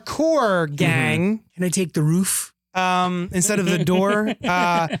parkour gang Can I take the roof? instead of the door,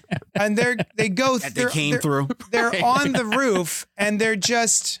 and they go That they came through. They're on the roof and they're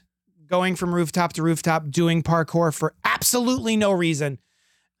just going from rooftop to rooftop doing parkour for absolutely no reason.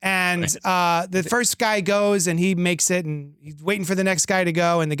 And the first guy goes and he makes it and he's waiting for the next guy to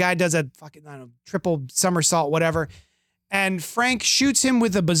go. And the guy does a fucking, I don't know, triple somersault, whatever. And Frank shoots him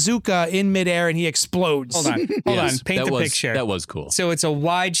with a bazooka in midair and he explodes. Hold on. Hold on. Paint the picture. That was cool. So it's a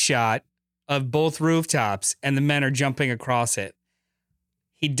wide shot of both rooftops and the men are jumping across it.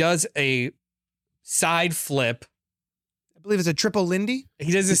 He does a side flip. I believe it's a triple Lindy.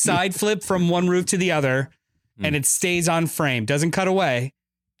 He does a side flip from one roof to the other and it stays on frame, doesn't cut away.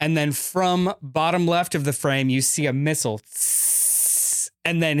 And then from bottom left of the frame, you see a missile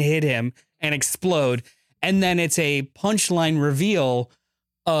and then hit him and explode. And then it's a punchline reveal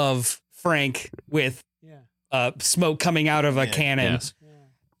of Frank with smoke coming out of a cannon, Yes.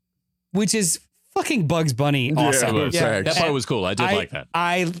 which is fucking Bugs Bunny awesome. It was. Yeah. That part was cool. I did like that.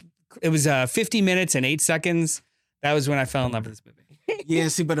 It was 50 minutes and 8 seconds. That was when I fell in love with this movie. Yeah,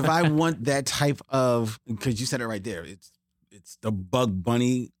 see, but if I want that type of, because you said it right there, it's the Bug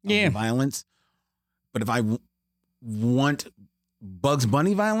Bunny of the violence. But if I want Bugs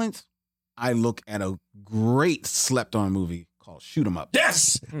Bunny violence, I look at a great slept-on movie called Shoot 'Em Up.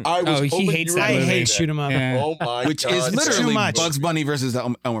 Yes, I was. He hoping hates you were that gonna I movie. say hate that. Shoot 'em up. Yeah. Oh my Which god, is It's literally too much. Bugs Bunny versus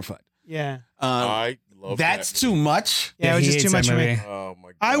Elmer Fudd. Yeah. I love That's that. too much. Yeah, it was he just too hates much that for me. movie. Oh my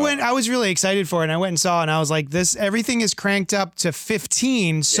god. I was really excited for it, and I went and saw it, and I was like, everything is cranked up to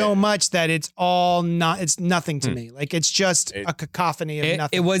 15 so Yeah. much that it's nothing to me. Like, it's just a cacophony of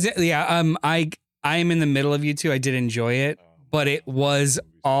nothing. It was, yeah. I am in the middle of you two. I did enjoy it, but it was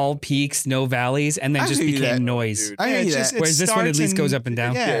all peaks, no valleys, and then I just hear you became that. noise. Dude. I hear you just- that. Whereas this one at starts least and- goes up and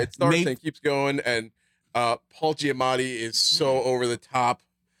down. Yeah. Yeah, it starts Nate- and keeps going, and Paul Giamatti is so over the top.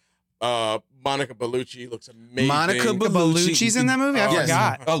 Monica Bellucci looks amazing. Monica Bellucci's in that movie? I Oh,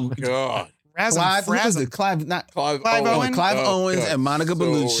 forgot. Oh, God. Razum, Clive, who was Razum. it? Clive, not Clive Owen? Clive Oh, Owens God, and Monica so over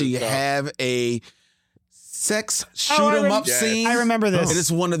Bellucci the top. have a sex shoot I 'em up Yes. scene. I remember this. It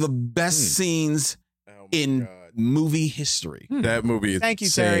is one of the best scenes Oh my in God. movie history. That movie is Thank you,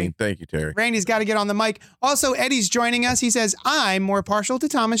 insane. Terry. Thank you, Terry. Randy's got to get on the mic. Also, Eddie's joining us. He says, I'm more partial to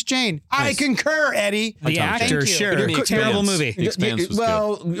Thomas Jane. I Nice. concur, Eddie. The Thank actor, you. sure. Give me Terrible Expanse. movie. The Expanse was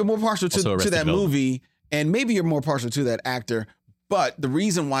well, you're more partial Also to Arrested that Development. movie, and maybe you're more partial to that actor. But the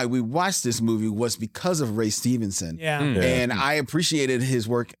reason why we watched this movie was because of Ray Stevenson. Yeah. Mm. Yeah. And I appreciated his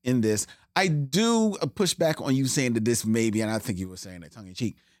work in this. I do push back on you saying that this maybe, and I think you were saying that tongue in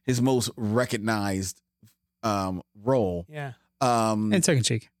cheek, his most recognized role. Yeah. And second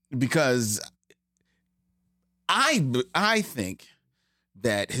cheek. Because I think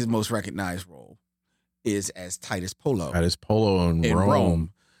that his most recognized role is as Titus Polo That is Polo in in Rome.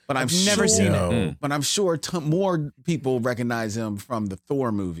 Rome. But I'm I've never sure, seen it. No. But I'm sure more people recognize him from the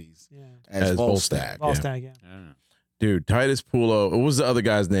Thor movies Yeah. as Volstagg. Volstagg, yeah. Yeah. Dude, Titus Polo. What was the other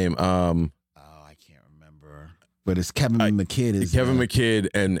guy's name? Oh, I can't remember. But it's Kevin McKidd. Is Kevin McKidd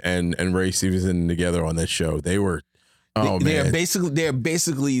and Ray Stevenson together on this show. They were. Oh they're man.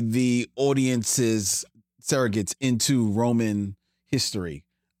 basically the audience's surrogates into Roman history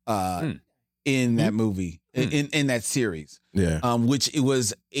in that movie, in that series. Yeah. Which it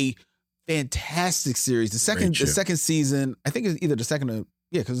was a fantastic series. The second season, I think it's either the second or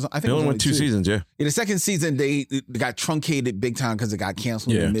because I think They it was only went two seasons. Yeah. In the second season, they got truncated big time because it got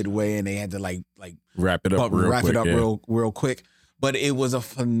canceled Yeah. midway, and they had to like Wrap it up. wrap quick, it up yeah. real quick. But it was a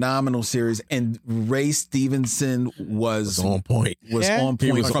phenomenal series, and Ray Stevenson was on point. Yeah? on He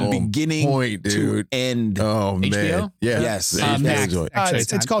point was from on beginning point, to dude. end. Oh man. HBO? Yeah. Yes. The Uh, HBO Max. joint. Actually,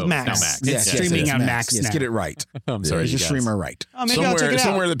 It's called Oh, Max. now Max. Yes, It's streaming yes, on Max Yes, now. get it right. I'm sorry. Get you your guys. streamer right. Oh, maybe I'll check it out.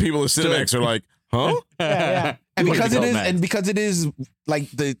 Somewhere the people of Cinemax are like, huh? Yeah. And What because do it you is, call and because it is like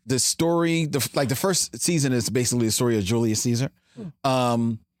the story, the first season is basically the story of Julius Caesar.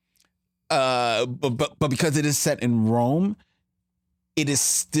 But because it is set in Rome, it is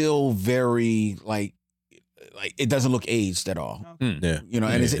still very like it doesn't look aged at all. Yeah. You know,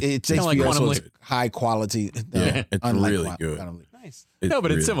 and it's Kinda like HBO, so Quantum it's high quality. Yeah, it's unlike really Quantum good. Leap. Nice. No,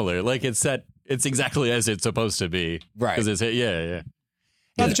 but it's really- similar. Like it's set. It's exactly as it's supposed to be. Right. Because it's yeah.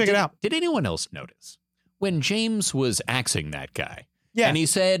 I'll have to check it out. Did anyone else notice when James was axing that guy? Yeah. And he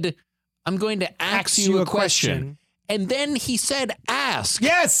said, "I'm going to ask you a question," and then he said, "Ask."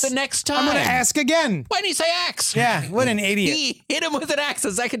 Yes. The next time. I'm going to ask again. Why did he say axe? Yeah. What an idiot. He hit him with an axe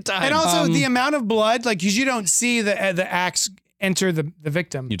the second time. And also the amount of blood, like, because you don't see the axe enter the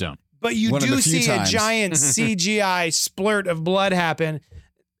victim, you don't. but you One of do the few see a times. giant CGI splurt of blood happen.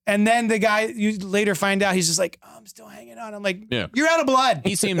 And then the guy, you later find out, he's just like, oh, I'm still hanging on. I'm like, Yeah. you're out of blood.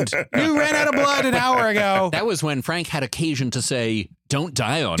 He seemed. You ran out of blood an hour ago. That was when Frank had occasion to say, "Don't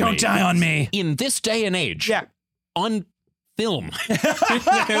die on me." Don't die on me. In this day and age. Yeah. On film.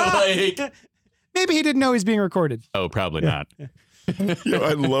 Like, Maybe he didn't know he's being recorded. oh, probably not. Yo,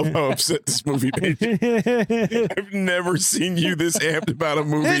 I love how upset this movie made you. I've never seen you this amped about a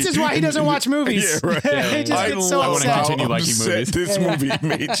movie. This is why he doesn't watch movies. Yeah, right. He just I gets so I wanna upset. continue liking upset movies. this movie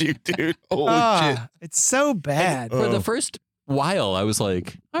made you, dude. Holy shit. Ah, it's so bad. For the first while, I was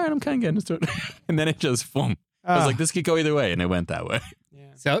like, all right, I'm kind of getting into it. And then it just, boom. I was Ah. like, this could go either way. And it went that way.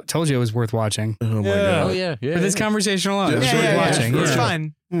 So told you it was worth watching. Oh my Yeah. god. Oh, yeah. Yeah. For this conversation alone, it was Yeah, worth yeah, yeah. watching. It's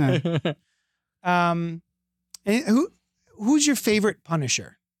Yeah. fun. And who's your favorite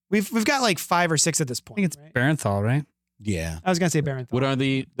Punisher? We've got like 5 or 6 at this I point. think it's right? Barenthal, right? Yeah. I was gonna say Baron. What are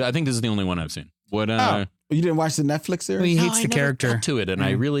the, I think this is the only one I've seen. What, You didn't watch the Netflix series? Well, he no, hates I the never character. got to it, and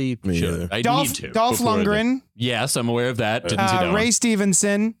I really Me should. either. I Dolph need to. Dolph before the- Lundgren, Yes, I'm aware of that. Didn't see that one. Ray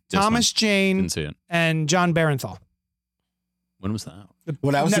Stevenson, This Thomas Jane, Didn't see it. and John Barenthal. When was that?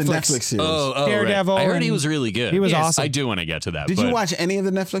 Well, that was the Netflix. Netflix series. Oh, Daredevil Right. I heard he and- was really good. He was Yes, awesome. I do want to get to that. Did you but watch any of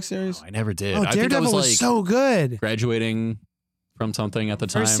the Netflix series? I never did. Oh, I think I Daredevil was was like so good. graduating from something at the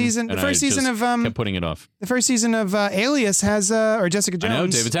time. First season, the and first I season just of kept putting it off. the first season of Alias has or Jessica Jones. I know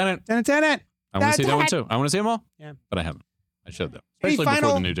David Tennant. Tennant. I want to see that one too. I want to see them all. Yeah. But I haven't. I should though. Any Especially before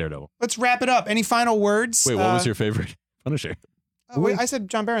final- the new Daredevil. Let's wrap it up. Any final words? Wait, what was your favorite Punisher? Oh, wait, I said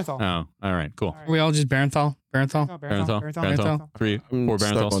John Barenthal. Oh, all right, cool. Are we all just Barenthal? Barenthal? Barenthal. 3, 4 I'm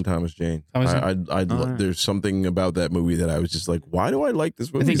stuck Barenthals. on Thomas Jane. Thomas There's something about that movie that I was just like, why do I like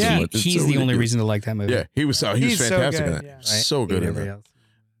this movie I think so much? It's he's so the only ridiculous. reason to like that movie. Yeah, he was He's so fantastic in good, that. yeah. So good in Everybody that. else.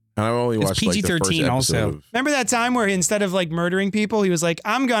 And I only It's watched like the first PG-13 also. episode of- Remember that time where instead of like murdering people, he was like,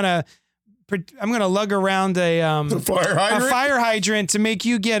 I'm gonna lug around a fire hydrant to make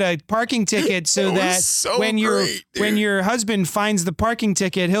you get a parking ticket, so It was that so when great, dude. your husband finds the parking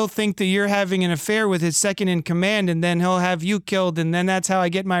ticket, he'll think that you're having an affair with his second in command, and then he'll have you killed, and then that's how I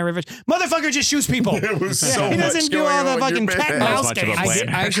get my revenge. Motherfucker just shoots people. It was so he much doesn't do going all the on, fucking you're cat and bad. mouse Much of a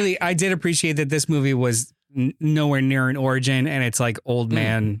games. plan. I did appreciate that this movie was nowhere near an origin, and it's like old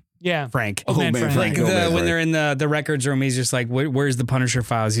man Yeah. Frank. Old man Frank. Like Old man when Frank. they're in the records room, he's just like, "Where's the Punisher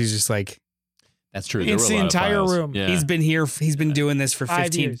files?" He's just like, That's true. It's the entire room. Yeah. he's been here. He's been doing this for 5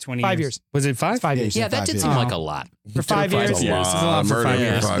 15 years. to 20 5 years. years. Was it 5? 5 years. Yeah, that did seem like a lot. For 5 years. Five years. It's a lot for Murder 5 in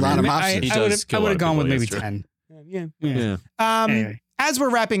years. 5 A lot of years. options. He I does kill a would lot have of gone with people, maybe yes, 10. Yeah. Yeah. Anyway. As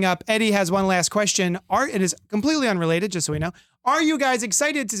we're wrapping up, Eddie has one last question. It is completely unrelated, just so we know. Are you guys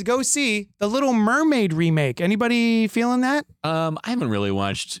excited to go see the Little Mermaid remake? Anybody feeling that? I haven't really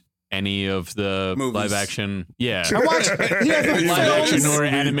watched any of the Movies. live action. Yeah. I watched Live action films. or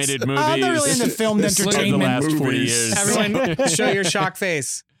animated movies. I'm not really into filmed of the entertainment. last 40 Movies. years. Everyone, show your shock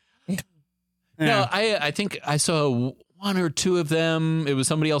face. No, I think I saw one or two of them. It was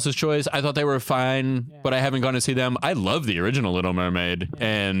somebody else's choice. I thought they were fine, but I haven't gone to see them. I love the original Little Mermaid,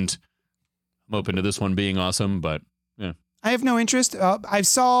 and I'm open to this one being awesome, but yeah. I have no interest. I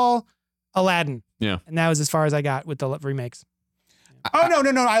saw Aladdin. Yeah. And that was as far as I got with the remakes. Oh, no.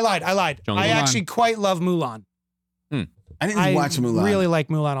 I lied. Jungle I Mulan. actually quite love Mulan. I didn't watch Mulan. really like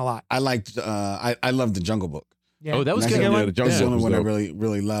Mulan a lot. I liked. I loved the Jungle Book. Yeah. Oh, that was That's good. the Yeah, one. the That's the Jungle only Book one I was really,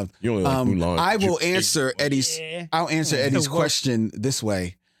 really loved. You only like Mulan. I will answer Eddie's. Yeah. I'll answer Yeah. Eddie's What? question this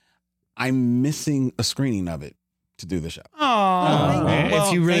way. I'm missing a screening of it to do the show. Oh,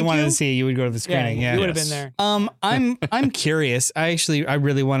 If you really wanted to see it, you would go to the screening. Yeah. you would have Yes. been there. I'm curious. I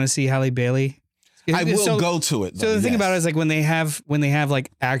really want to see Halle Bailey. I will So- go to it. So the thing about it is like when they have like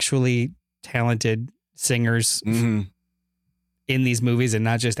actually talented singers Mhm. in these movies and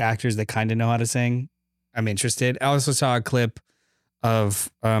not just actors that kind of know how to sing, I'm interested. I also saw a clip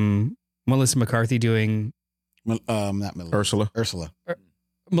of Melissa McCarthy doing not Melissa. Ursula.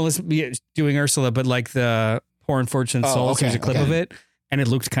 doing Ursula, but like the Poor Unfortunate Oh, Souls. okay, There's a clip okay. of it, and it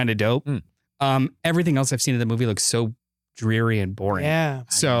looked kind of dope. Everything else I've seen in the movie looks so dreary and boring. Yeah.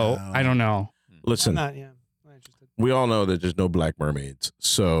 So know. I don't know. Listen, I'm not interested. we all know that there's no black mermaids,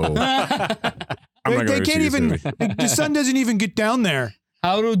 so I'm not They gonna can't see this even. movie. The sun doesn't even get down there.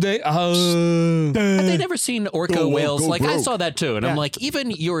 How do they? Have they never seen orca Go, whales? go Like, I broke. saw that too. And Yeah. I'm like,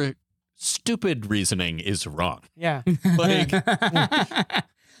 even your stupid reasoning is wrong. Yeah. Like,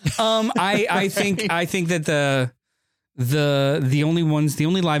 I think that the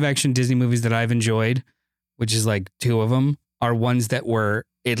only live action Disney movies that I've enjoyed, which is like 2 of them, are ones that were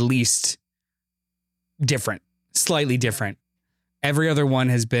at least different, slightly different. Every other one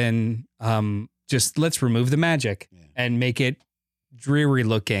has been just let's remove the magic and make it dreary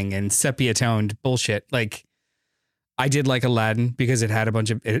looking and sepia toned bullshit. Like I did like Aladdin because it had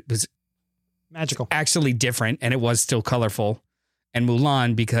it was Magical. actually different and it was still colorful, and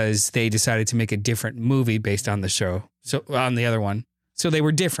Mulan because they decided to make a different movie based on the show. So on the other one, so they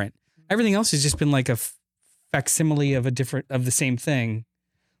were different. Everything else has just been like a facsimile of the same thing.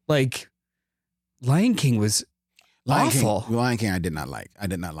 Like Lion King was awful. Lion King, I did not like. I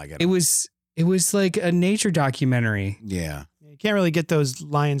did not like it. It was like a nature documentary. Yeah. You can't really get those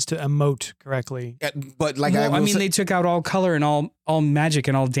lions to emote correctly. But like Well, I I will mean, say- they took out all color and all magic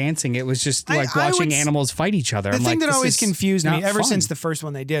and all dancing. It was just like I watching would s- animals fight each other. The I'm thing like, that this always is confused me not ever fun. since the first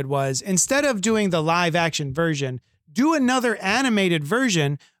one they did was instead of doing the live action version, do another animated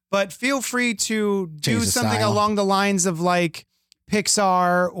version, but feel free to do Change the something style. along the lines of like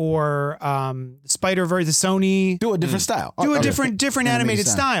Pixar or Spider-Verse, the Sony. do a different style. Do a Okay. different animated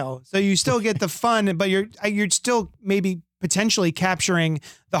style. So you still get the fun, but you're still maybe potentially capturing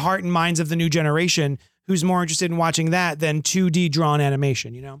the heart and minds of the new generation who's more interested in watching that than 2D drawn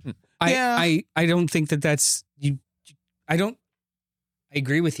animation, you know? I don't think that's you. I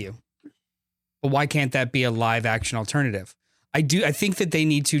agree with you. But why can't that be a live action alternative? I think that they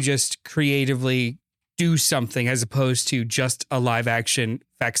need to just creatively do something as opposed to just a live action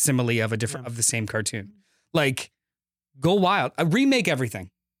facsimile of of the same cartoon. Like go wild. Remake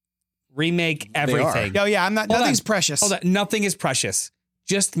everything. Remake everything. Oh yeah, nothing's precious. Hold on. Nothing is precious.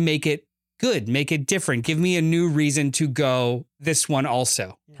 Just make it good. Make it different. Give me a new reason to go this one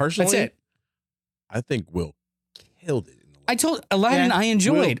also. Personally, That's it. I think Will killed it. In the I told Aladdin Yeah. I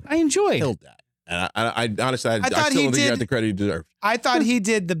enjoyed. I enjoyed. Killed that. And I honestly, I thought still he don't think he did- got the credit he deserved. I thought he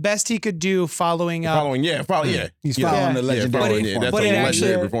did the best he could do following up. Following, yeah. He's Yeah. following Yeah. the legendary. following, But that's but a it legendary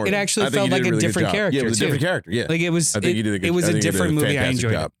actually- performance. it actually I think felt he did like a really good different job. character, Yeah, it was a too. different character. Yeah, Like it was. I think he did a good. It was I a think he did different movie. I fantastic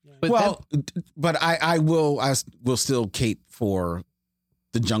enjoyed job. it. But Well, but I will still cape for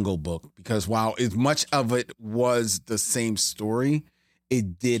the Jungle Book, because while as much of it was the same story,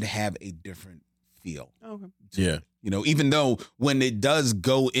 it did have a different feel. Okay. Yeah. You know, even though when it does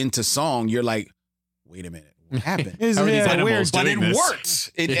go into song, you're like, wait a minute, what happened? Is How are these yeah, animals weird. But it doing this?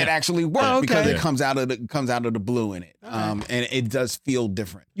 works. It Yeah. actually works Oh, okay. because it Yeah. comes out of the blue in it, and it does feel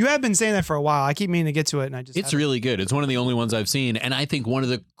different. You have been saying that for a while. I keep meaning to get to it, and I just It's haven't. really good. It's one of the only ones I've seen. And I think one of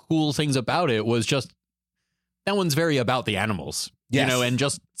the cool things about it was just that one's very about the animals, Yes. you know, and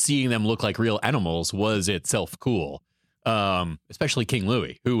just seeing them look like real animals was itself cool. Especially King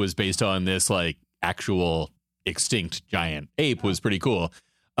Louie, who was based on this like actual extinct giant ape, was pretty cool.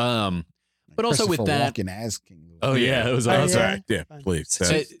 But also with that, Walken as King Louie. oh yeah, it was Oh, awesome. yeah? Yeah, Fine. please.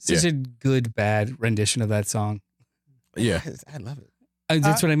 Such a good bad rendition of that song. Yeah. I love it.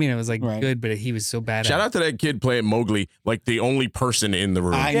 That's what I mean. It was like Right. good, but he was so bad. Shout at out to that kid playing Mowgli, like the only person in the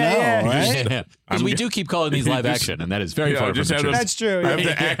room. I Yeah, know, yeah. right? Because we do keep calling these live action, and that is very Yeah, far from just the have truth. those- That's true. I have Yeah.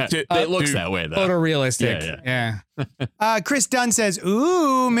 to act it. It looks dude. that way though. Photorealistic. Yeah, Yeah. Chris Dunn says,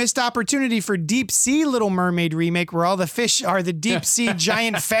 "Ooh, missed opportunity for Deep Sea Little Mermaid remake, where all the fish are the deep sea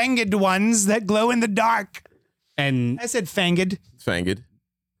giant fanged ones that glow in the dark." And I said fanged. Fanged.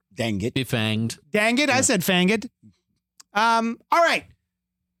 Dang it. Defanged. Dang it, I said fanged. All right.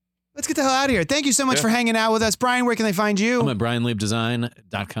 Let's get the hell out of here. Thank you so much Yeah. for hanging out with us. Brian, where can they find you? I'm at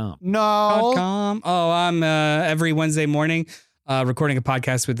BrianLiebDesign.com. No. .com. Oh, I'm every Wednesday morning recording a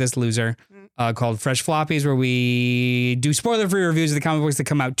podcast with this loser called Fresh Floppies, where we do spoiler-free reviews of the comic books that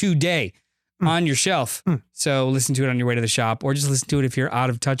come out today on your shelf. So listen to it on your way to the shop, or just listen to it if you're out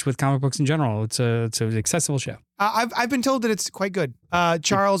of touch with comic books in general. It's an accessible show. I've been told that it's quite good.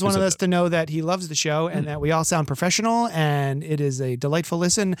 Charles wanted us to know that he loves the show and that we all sound professional, and it is a delightful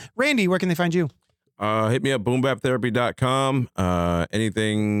listen. Randy, where can they find you? Hit me up, boombaptherapy.com.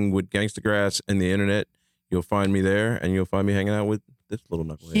 Anything with Gangsta Grass and the internet, you'll find me there, and you'll find me hanging out with this little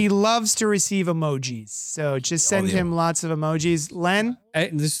knucklehead. He loves to receive emojis, so just send him lots of emojis. Len?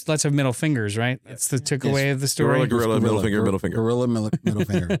 There's lots of middle fingers, right? That's the takeaway of the story. Gorilla, middle finger. Gorilla, middle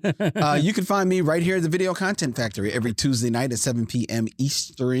finger. You can find me right here at the Video Content Factory every Tuesday night at 7 p.m.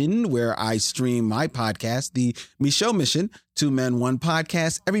 Eastern, where I stream my podcast, The Michaud Mission, 2 Men, 1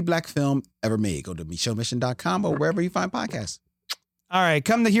 Podcast, every black film ever made. Go to michaudmission.com or wherever you find podcasts. All right,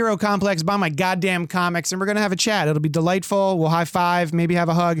 come to Hero Complex, buy my goddamn comics, and we're going to have a chat. It'll be delightful. We'll high five, maybe have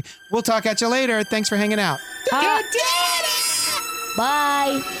a hug. We'll talk at you later. Thanks for hanging out.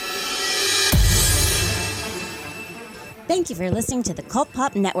 Bye. Thank you for listening to the Cult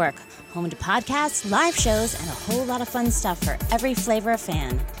Pop Network, home to podcasts, live shows, and a whole lot of fun stuff for every flavor of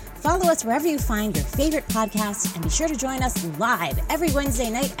fan. Follow us wherever you find your favorite podcasts, and be sure to join us live every Wednesday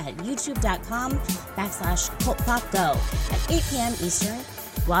night at youtube.com/CultPopGo at 8 p.m. Eastern.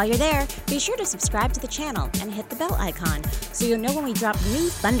 While you're there, be sure to subscribe to the channel and hit the bell icon so you'll know when we drop new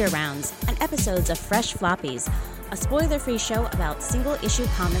Thunder Rounds and episodes of Fresh Floppies, a spoiler-free show about single-issue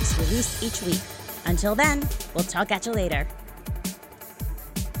comics released each week. Until then, we'll talk at you later.